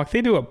 letting him walk.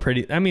 They do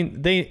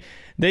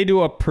they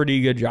do a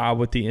pretty good job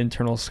with the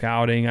internal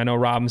scouting. I know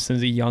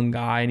Robinson's a young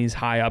guy and he's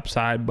high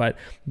upside, but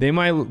they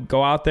might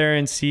go out there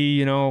and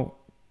see,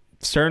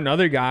 certain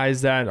other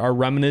guys that are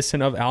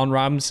reminiscent of Allen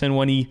Robinson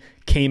when he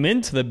came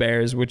into the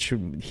Bears, which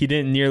he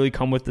didn't nearly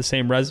come with the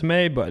same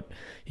resume, but,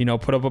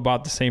 put up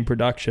about the same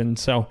production.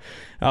 So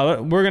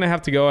we're going to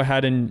have to go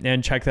ahead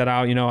and check that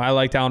out. I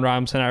liked Allen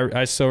Robinson.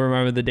 I still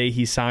remember the day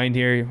he signed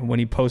here when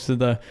he posted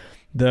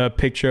the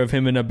picture of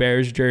him in a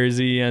Bears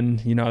jersey. And,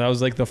 that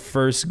was like the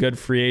first good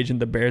free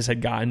agent the Bears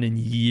had gotten in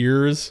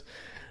years.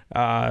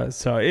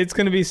 So it's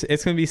going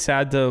to be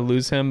sad to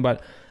lose him,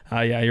 but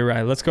yeah, you're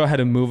right. Let's go ahead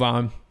and move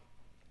on.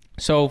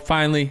 So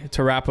finally,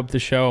 to wrap up the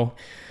show,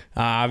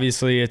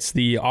 obviously it's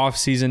the off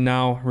season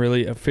now,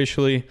 really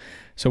officially.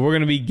 So we're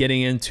going to be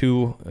getting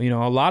into,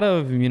 a lot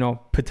of,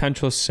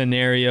 potential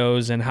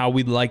scenarios and how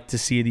we'd like to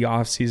see the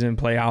off season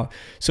play out.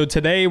 So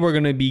today we're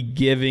going to be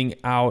giving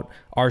out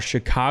our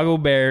Chicago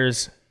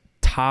Bears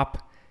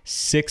top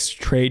 6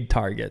 trade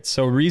targets.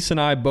 So Reese and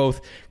I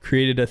both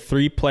created a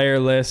 3-player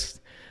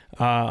list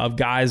of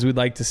guys we'd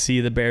like to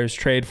see the Bears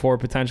trade for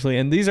potentially.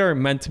 And these are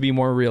meant to be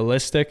more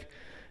realistic.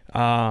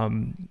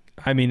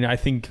 I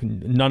think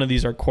none of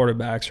these are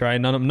quarterbacks, right?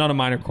 None of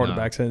mine are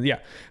quarterbacks. No.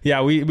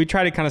 Yeah. We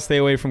try to kind of stay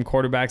away from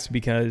quarterbacks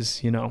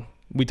because,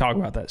 we talk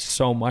about that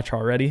so much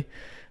already.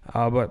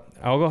 But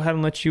I'll go ahead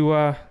and let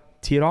you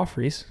tee it off,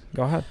 Reese.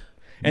 Go ahead.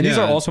 And these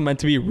are also meant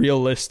to be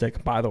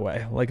realistic, by the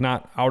way, like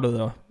not out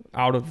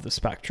of the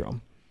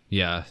spectrum.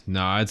 Yeah.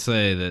 No, I'd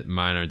say that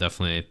mine are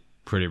definitely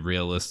pretty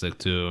realistic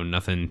too.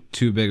 Nothing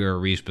too big or a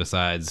reach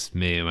besides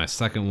maybe my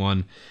second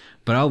one.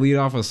 But I'll lead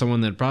off with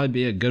someone that'd probably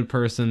be a good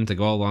person to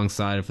go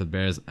alongside if the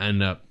Bears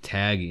end up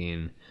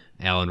tagging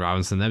Allen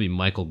Robinson. That'd be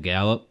Michael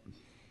Gallup,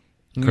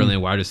 currently a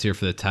wide receiver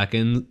for the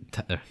Texans,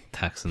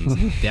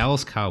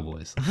 Dallas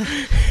Cowboys.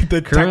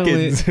 The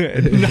Texans,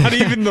 not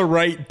even the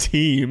right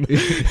team.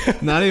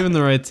 Not even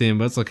the right team,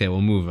 but it's okay.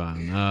 We'll move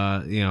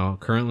on.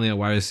 Currently a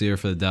wide receiver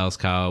for the Dallas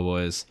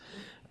Cowboys.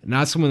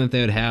 Not someone that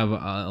they would have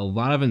a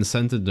lot of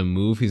incentive to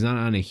move. He's not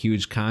on a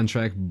huge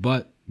contract,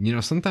 but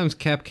sometimes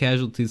cap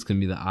casualties can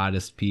be the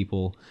oddest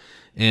people.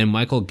 And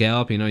Michael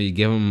Gallup, you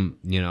give him,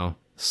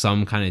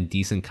 some kind of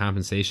decent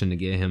compensation to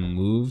get him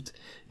moved.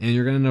 And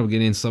you're going to end up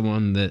getting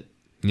someone that,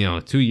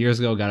 2 years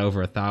ago got over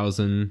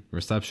 1,000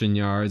 reception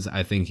yards.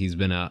 I think he's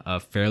been a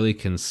fairly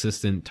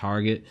consistent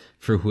target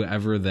for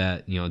whoever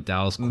that,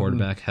 Dallas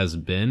quarterback has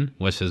been,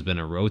 which has been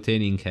a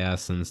rotating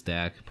cast since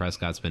Dak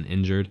Prescott's been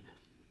injured.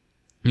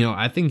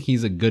 I think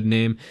he's a good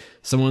name.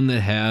 Someone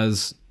that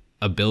has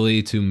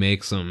ability to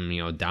make some,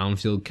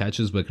 downfield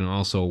catches, but can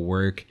also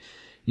work.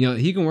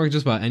 He can work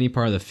just about any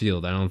part of the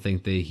field. I don't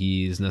think that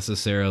he's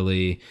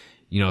necessarily,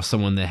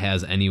 someone that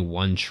has any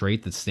one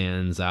trait that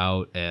stands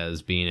out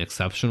as being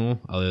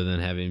exceptional other than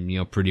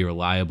having, pretty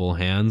reliable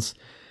hands.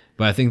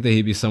 But I think that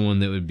he'd be someone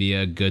that would be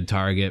a good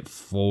target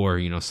for,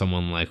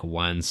 someone like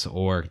Wentz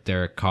or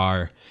Derek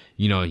Carr.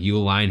 You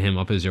line him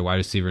up as your wide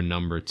receiver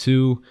number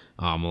 2,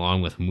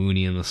 along with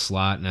Mooney in the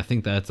slot, and I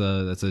think that's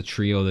a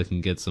trio that can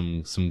get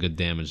some good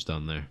damage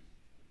done there.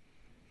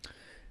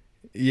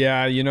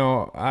 Yeah,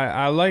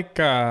 I'd like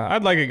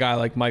a guy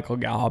like Michael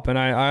Gallup, and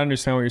I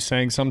understand what you're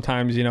saying.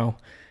 Sometimes,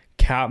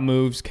 cap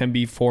moves can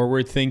be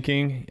forward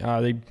thinking.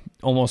 They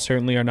almost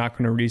certainly are not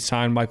going to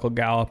re-sign Michael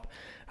Gallup.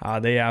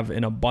 They have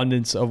an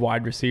abundance of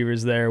wide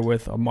receivers there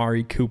with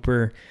Amari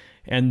Cooper.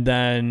 And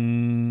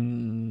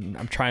then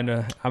I'm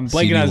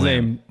blanking on his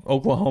name.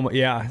 Oklahoma.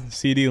 Yeah.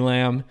 CeeDee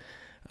Lamb.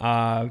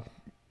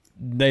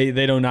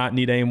 They do not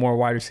need any more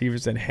wide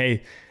receivers. And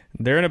hey,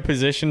 they're in a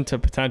position to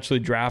potentially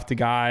draft a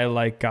guy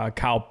like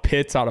Kyle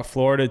Pitts out of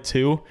Florida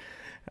too,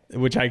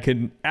 which I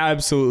could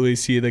absolutely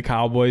see the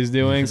Cowboys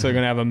doing. So they're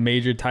going to have a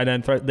major tight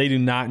end threat. They do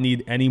not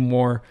need any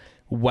more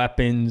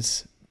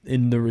weapons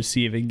in the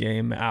receiving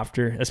game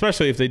after,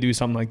 especially if they do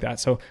something like that.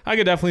 So I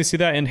could definitely see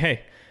that. And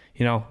hey,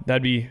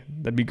 that'd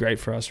be great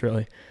for us,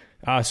 really.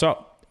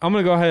 So I'm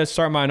gonna go ahead and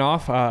start mine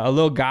off. A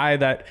little guy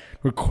that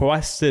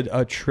requested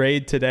a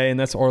trade today, and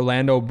that's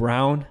Orlando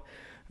Brown.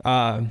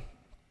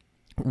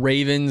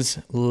 Ravens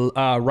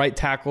right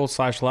tackle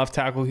 / left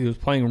tackle. He was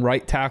playing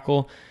right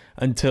tackle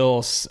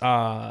until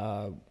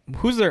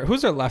who's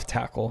their left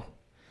tackle?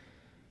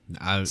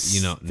 Not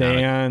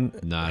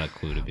a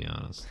clue, to be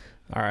honest.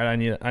 All right, I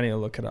need to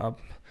look it up.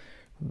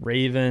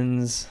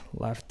 Ravens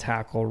left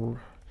tackle.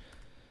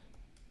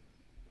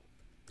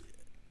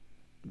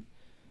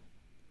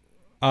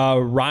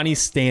 Ronnie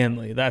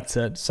Stanley. That's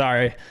it.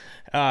 Sorry.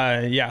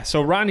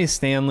 So Ronnie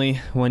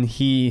Stanley, when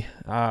he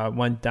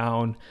went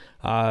down,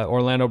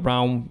 Orlando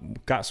Brown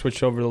got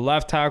switched over to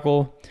left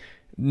tackle.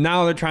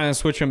 Now they're trying to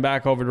switch him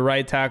back over to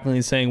right tackle. And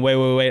he's saying,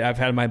 wait, I've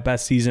had my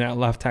best season at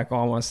left tackle.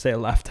 I want to stay at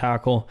left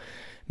tackle.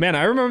 Man,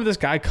 I remember this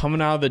guy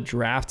coming out of the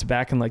draft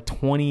back in like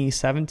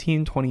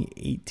 2017,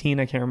 2018.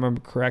 I can't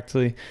remember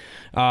correctly.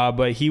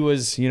 But he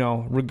was,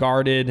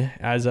 regarded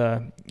as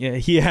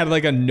he had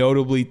like a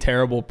notably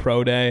terrible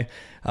pro day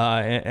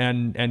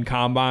and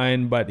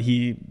combine, but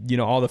he,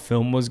 all the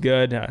film was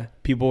good.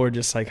 People were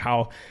just like,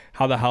 how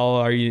the hell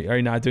are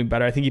you not doing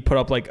better? I think he put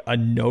up like a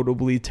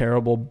notably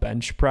terrible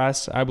bench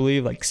press, I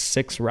believe, like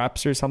 6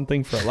 reps or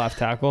something for a left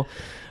tackle,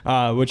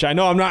 which I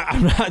know I'm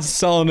not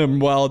selling him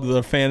well to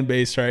the fan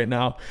base right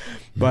now,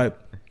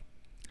 but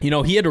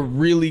he had a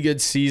really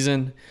good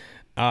season.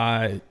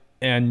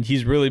 And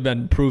he's really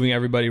been proving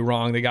everybody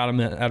wrong. They got him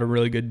at a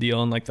really good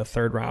deal in like the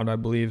 3rd round, I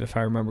believe, if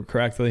I remember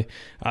correctly.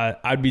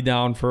 I'd be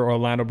down for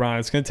Orlando Brown.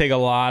 It's going to take a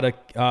lot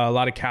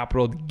of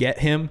capital to get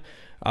him.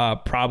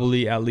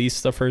 Probably at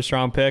least the 1st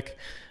round pick.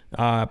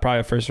 Probably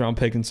a 1st round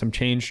pick and some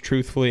change,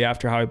 truthfully,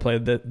 after how he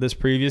played this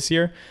previous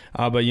year.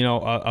 But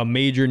a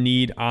major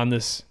need on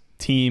this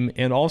team,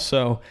 and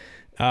also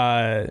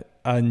a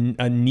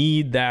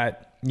need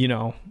that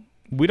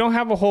we don't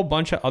have a whole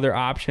bunch of other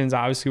options.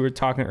 Obviously, we were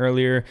talking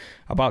earlier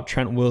about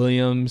Trent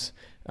Williams,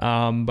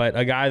 but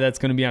a guy that's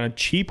going to be on a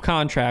cheap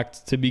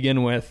contract to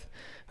begin with,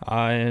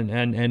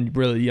 and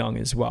really young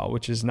as well,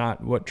 which is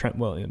not what Trent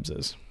Williams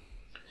is.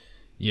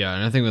 Yeah,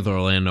 and I think with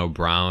Orlando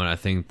Brown, I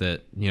think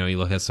that, you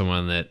look at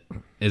someone that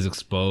is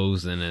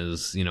exposed and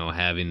is,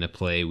 having to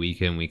play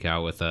week in, week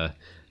out with a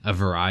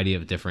variety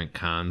of different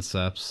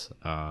concepts.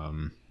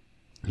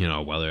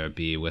 Whether it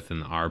be within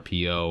the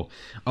RPO,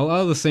 a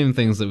lot of the same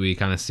things that we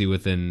kind of see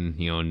within,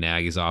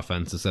 Nagy's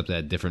offense, except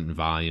at different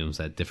volumes,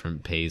 at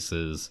different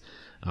paces,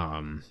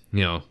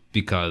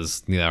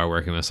 because they are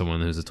working with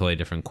someone who's a totally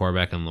different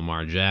quarterback in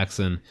Lamar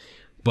Jackson.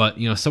 But,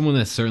 someone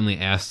that's certainly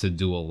asked to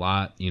do a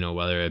lot,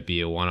 whether it be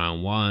a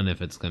one-on-one,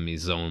 if it's going to be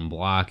zone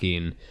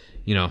blocking,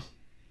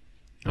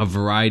 a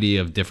variety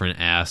of different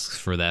asks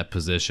for that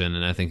position.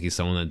 And I think he's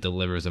someone that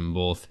delivers in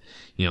both,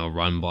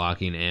 run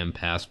blocking and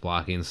pass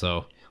blocking.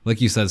 So, like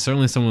you said,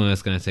 certainly someone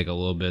that's going to take a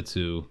little bit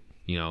to,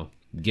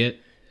 get,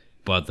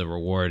 but the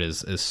reward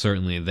is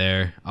certainly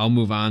there. I'll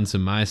move on to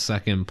my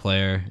second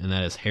player, and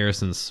that is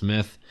Harrison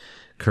Smith,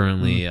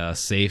 currently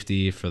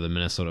safety for the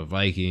Minnesota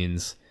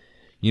Vikings.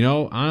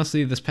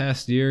 Honestly, this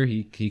past year,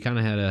 he kind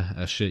of had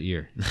a shit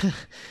year,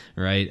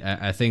 right?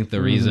 I think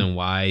the reason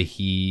why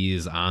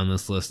he's on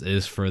this list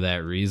is for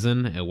that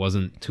reason. It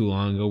wasn't too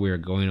long ago we were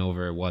going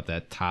over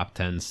that top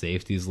 10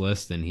 safeties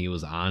list, and he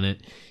was on it.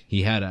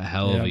 He had a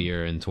hell of a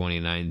year in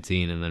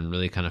 2019 and then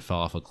really kind of fell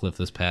off a cliff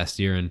this past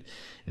year. And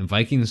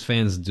Vikings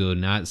fans do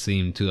not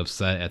seem too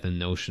upset at the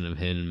notion of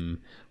him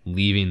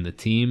leaving the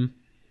team.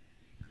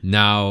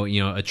 Now,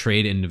 a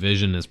trade in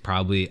division is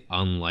probably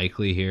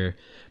unlikely here.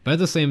 But at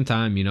the same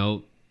time,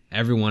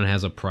 everyone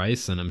has a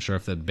price, and I'm sure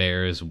if the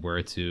Bears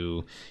were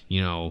to,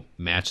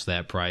 match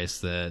that price,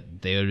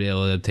 that they would be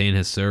able to obtain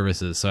his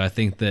services. So I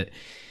think that,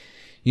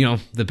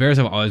 the Bears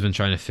have always been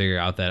trying to figure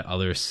out that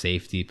other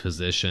safety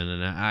position,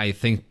 and I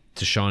think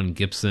Tashaun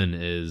Gibson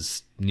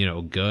is,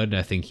 good.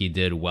 I think he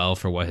did well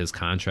for what his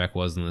contract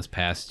was in this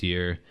past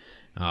year.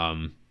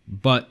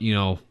 But,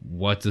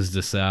 what does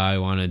Desai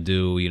want to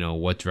do?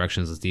 What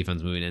direction is this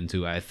defense moving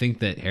into? I think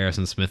that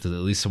Harrison Smith is at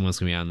least someone that's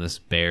going to be on this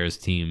Bears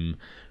team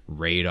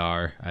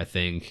radar. I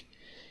think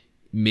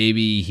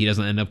maybe he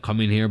doesn't end up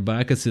coming here, but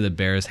I could see the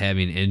Bears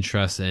having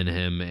interest in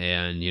him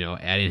and,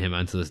 adding him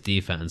onto this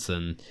defense.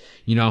 And,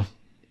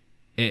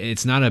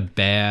 it's not a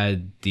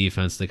bad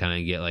defense to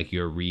kind of get like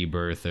your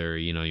rebirth or,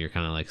 your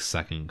kind of like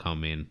second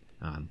coming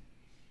on.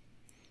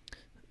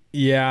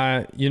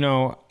 Yeah,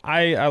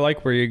 I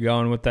like where you're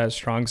going with that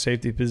strong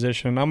safety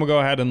position. I'm going to go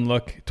ahead and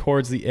look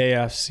towards the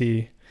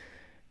AFC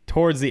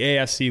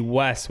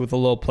West with a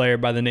little player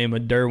by the name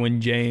of Derwin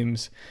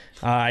James.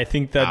 I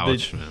think that I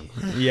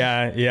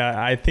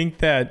think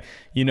that,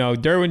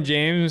 Derwin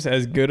James,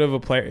 as good of a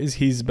player as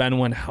he's been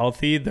when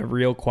healthy, the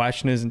real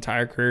question his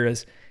entire career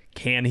is,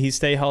 can he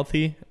stay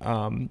healthy?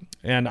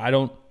 And I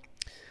don't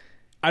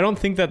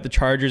think that the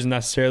Chargers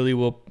necessarily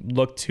will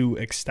look to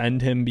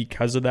extend him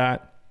because of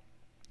that.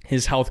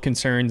 His health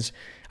concerns,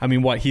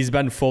 he's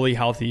been fully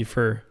healthy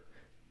for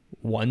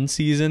 1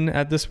 season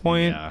at this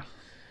point.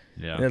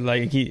 Yeah.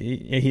 Like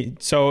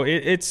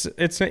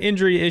it's an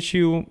injury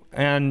issue,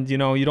 and you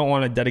don't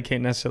want to dedicate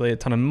necessarily a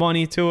ton of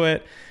money to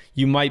it.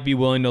 you might be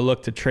willing to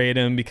look to trade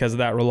him because of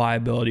that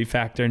reliability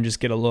factor and just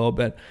get a little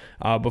bit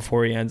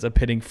before he ends up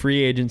hitting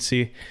free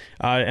agency.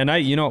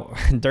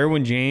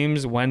 Derwin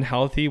James, when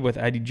healthy with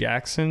Eddie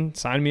Jackson,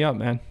 sign me up,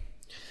 man.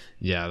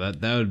 Yeah,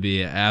 that would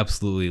be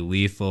absolutely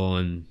lethal.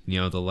 And,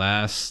 the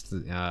last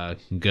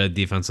good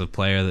defensive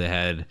player that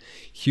had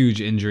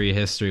huge injury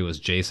history was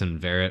Jason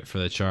Verrett for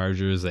the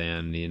Chargers.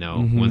 And,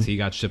 once he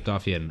got shipped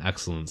off, he had an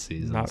excellent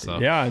season.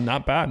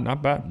 Not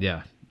bad.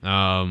 Yeah.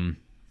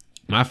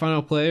 My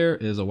final player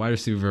is a wide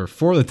receiver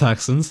for the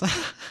Texans,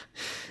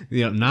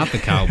 not the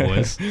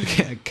Cowboys,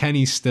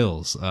 Kenny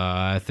Stills.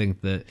 I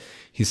think that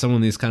he's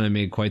someone who's kind of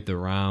made quite the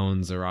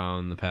rounds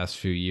around the past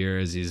few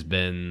years. He's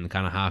been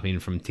kind of hopping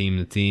from team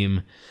to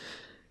team.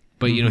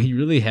 But, he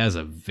really has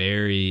a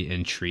very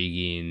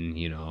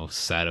intriguing,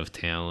 set of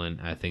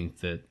talent. I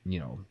think that,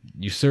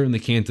 you certainly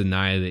can't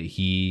deny that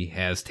he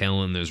has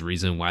talent. There's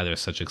reason why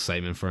there's such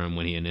excitement for him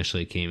when he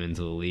initially came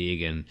into the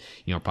league and,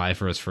 probably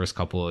for his first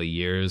couple of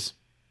years.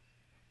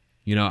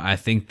 I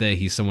think that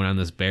he's someone on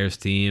this Bears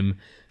team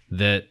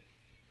that,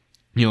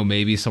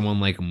 maybe someone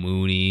like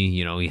Mooney,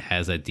 he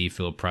has that deep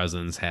field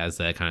presence, has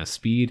that kind of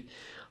speed.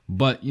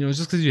 But,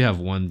 just because you have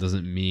one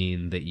doesn't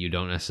mean that you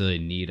don't necessarily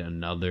need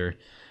another.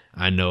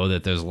 I know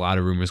that there's a lot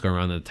of rumors going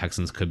around that the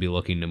Texans could be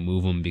looking to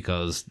move him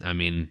because,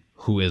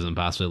 who isn't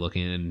possibly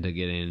looking to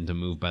get in to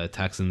move by the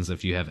Texans?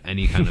 If you have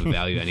any kind of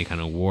value, any kind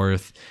of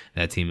worth,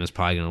 that team is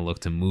probably going to look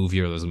to move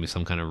you, or there's going to be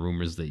some kind of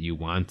rumors that you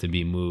want to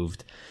be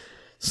moved.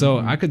 So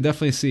I could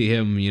definitely see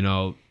him,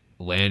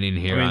 landing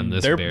here on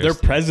this Bears their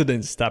team.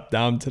 President stepped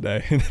down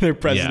today. Their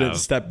president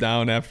stepped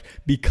down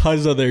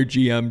because of their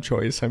GM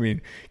choice.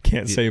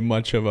 Can't say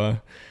much of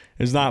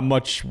there's not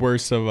much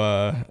worse of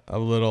a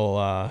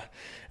little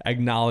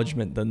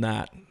acknowledgement than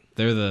that.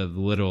 They're the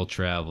literal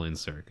traveling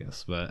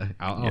circus, but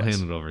I'll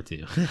hand it over to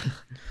you.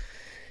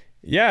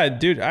 Yeah,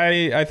 dude,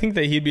 I think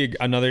that he'd be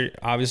another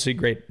obviously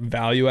great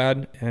value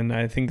add, and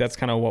I think that's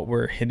kind of what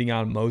we're hitting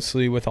on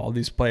mostly with all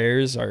these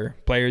players are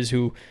players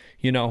who,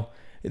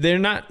 they're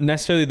not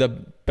necessarily the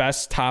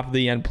best top of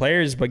the end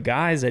players, but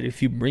guys that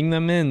if you bring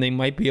them in, they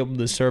might be able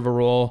to serve a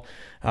role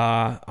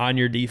on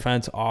your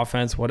defense,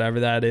 offense, whatever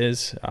that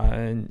is.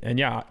 And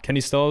yeah,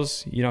 Kenny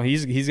Stills,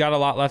 he's got a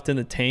lot left in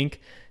the tank.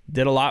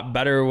 Did a lot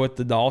better with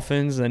the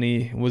Dolphins than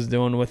he was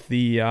doing with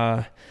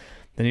the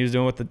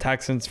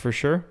Texans for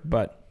sure.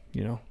 But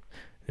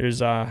there's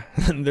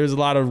there's a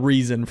lot of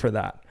reason for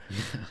that.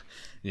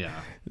 Yeah.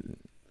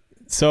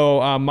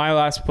 So my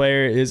last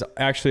player is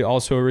actually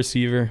also a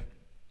receiver.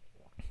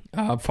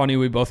 Funny,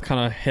 we both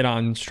kind of hit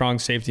on strong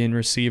safety and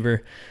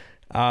receiver.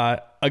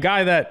 A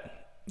guy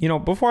that,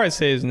 before I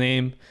say his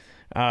name,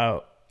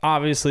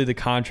 obviously the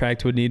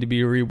contract would need to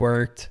be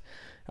reworked.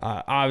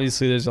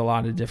 Obviously there's a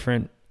lot of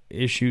different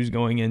issues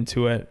going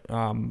into it.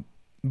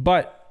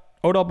 But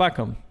Odell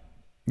Beckham,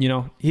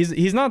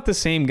 he's not the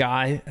same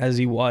guy as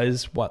he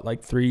was,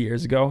 3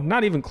 years ago?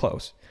 Not even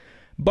close.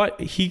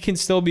 But he can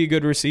still be a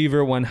good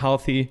receiver when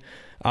healthy.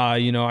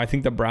 I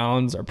think the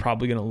Browns are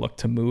probably going to look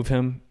to move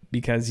him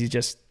because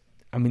he's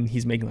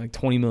making like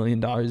 $20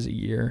 million a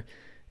year,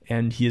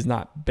 and he has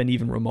not been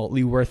even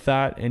remotely worth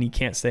that, and he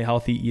can't stay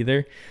healthy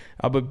either.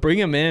 But bring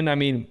him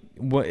in.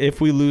 If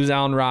we lose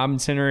Allen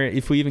Robinson, or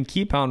if we even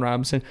keep Allen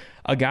Robinson,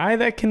 a guy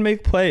that can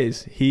make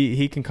plays.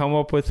 He can come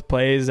up with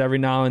plays every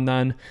now and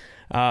then.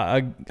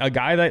 A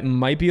guy that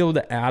might be able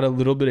to add a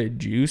little bit of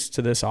juice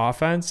to this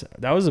offense.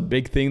 That was a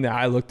big thing that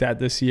I looked at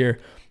this year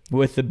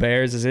with the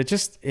Bears. Is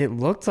it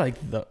looked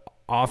like the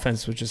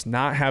offense was just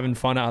not having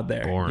fun out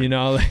there. Boring.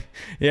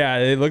 Yeah,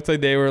 it looked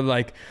like they were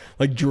like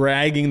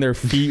dragging their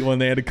feet when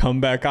they had to come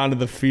back onto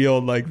the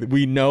field. Like,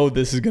 we know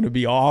this is going to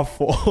be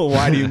awful.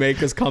 Why do you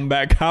make us come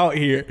back out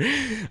here?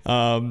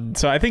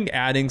 So I think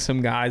adding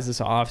some guys this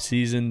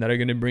offseason that are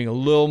going to bring a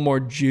little more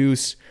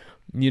juice,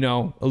 a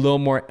little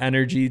more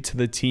energy to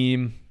the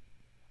team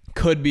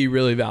could be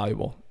really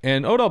valuable.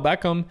 And Odell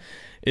Beckham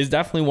is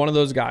definitely one of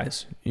those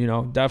guys,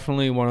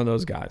 definitely one of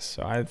those guys.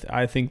 So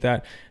I think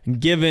that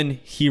given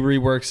he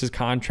reworks his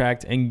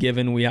contract and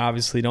given we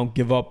obviously don't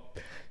give up,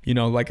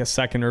 like a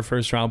second or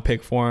first round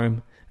pick for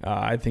him,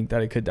 I think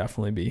that it could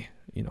definitely be,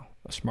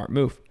 a smart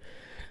move.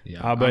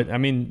 Yeah.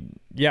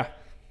 Yeah.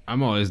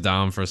 I'm always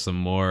down for some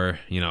more,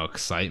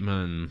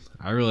 excitement.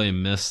 I really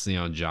miss,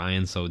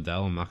 Giants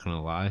Odell. I'm not going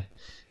to lie.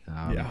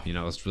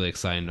 It's really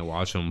exciting to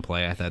watch him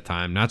play at that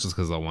time, not just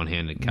because of the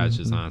one-handed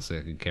catches. Mm-hmm. Honestly,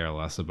 I could care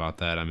less about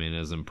that. It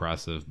was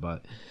impressive,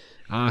 but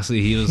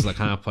honestly, he was the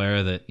kind of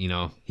player that,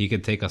 he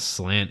could take a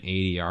slant 80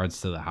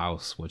 yards to the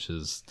house, which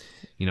is,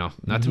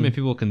 not too many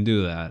people can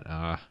do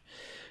that.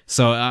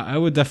 So I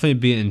would definitely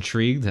be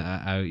intrigued.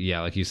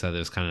 Like you said,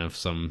 there's kind of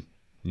some,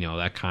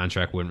 that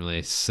contract wouldn't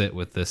really sit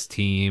with this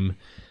team.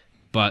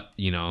 But,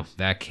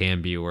 that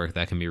can be work,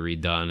 that can be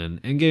redone,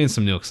 and getting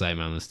some new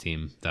excitement on this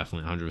team,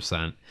 definitely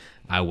 100%.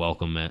 I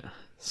welcome it.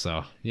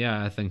 So,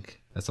 yeah, I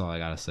think that's all I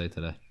got to say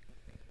today.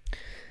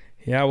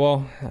 Yeah,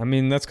 well,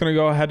 that's going to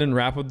go ahead and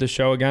wrap up the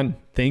show again.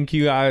 Thank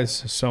you guys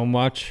so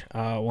much.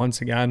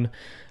 Once again,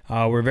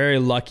 we're very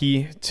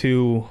lucky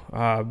to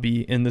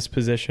be in this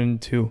position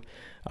to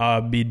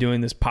be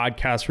doing this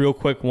podcast. Real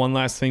quick, one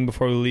last thing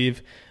before we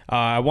leave.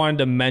 I wanted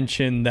to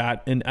mention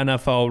that an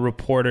NFL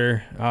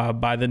reporter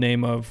by the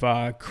name of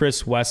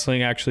Chris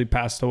Wessling actually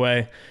passed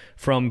away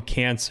from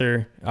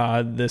cancer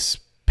this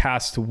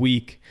past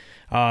week.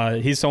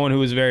 He's someone who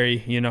was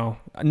very,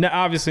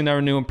 obviously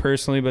never knew him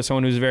personally, but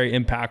someone who's very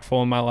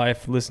impactful in my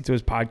life. Listened to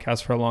his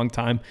podcast for a long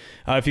time.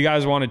 If you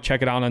guys want to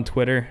check it out on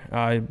Twitter,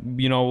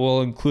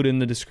 we'll include it in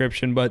the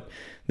description, but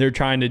they're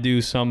trying to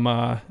do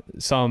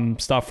some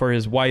stuff for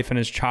his wife and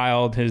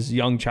his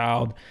young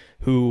child,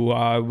 who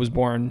was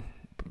born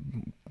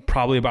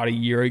probably about a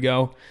year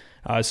ago.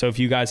 So if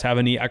you guys have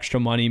any extra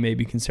money,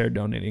 maybe consider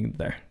donating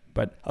there.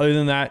 But other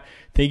than that,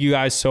 thank you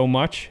guys so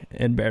much,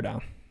 and bear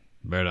down.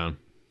 Bear down.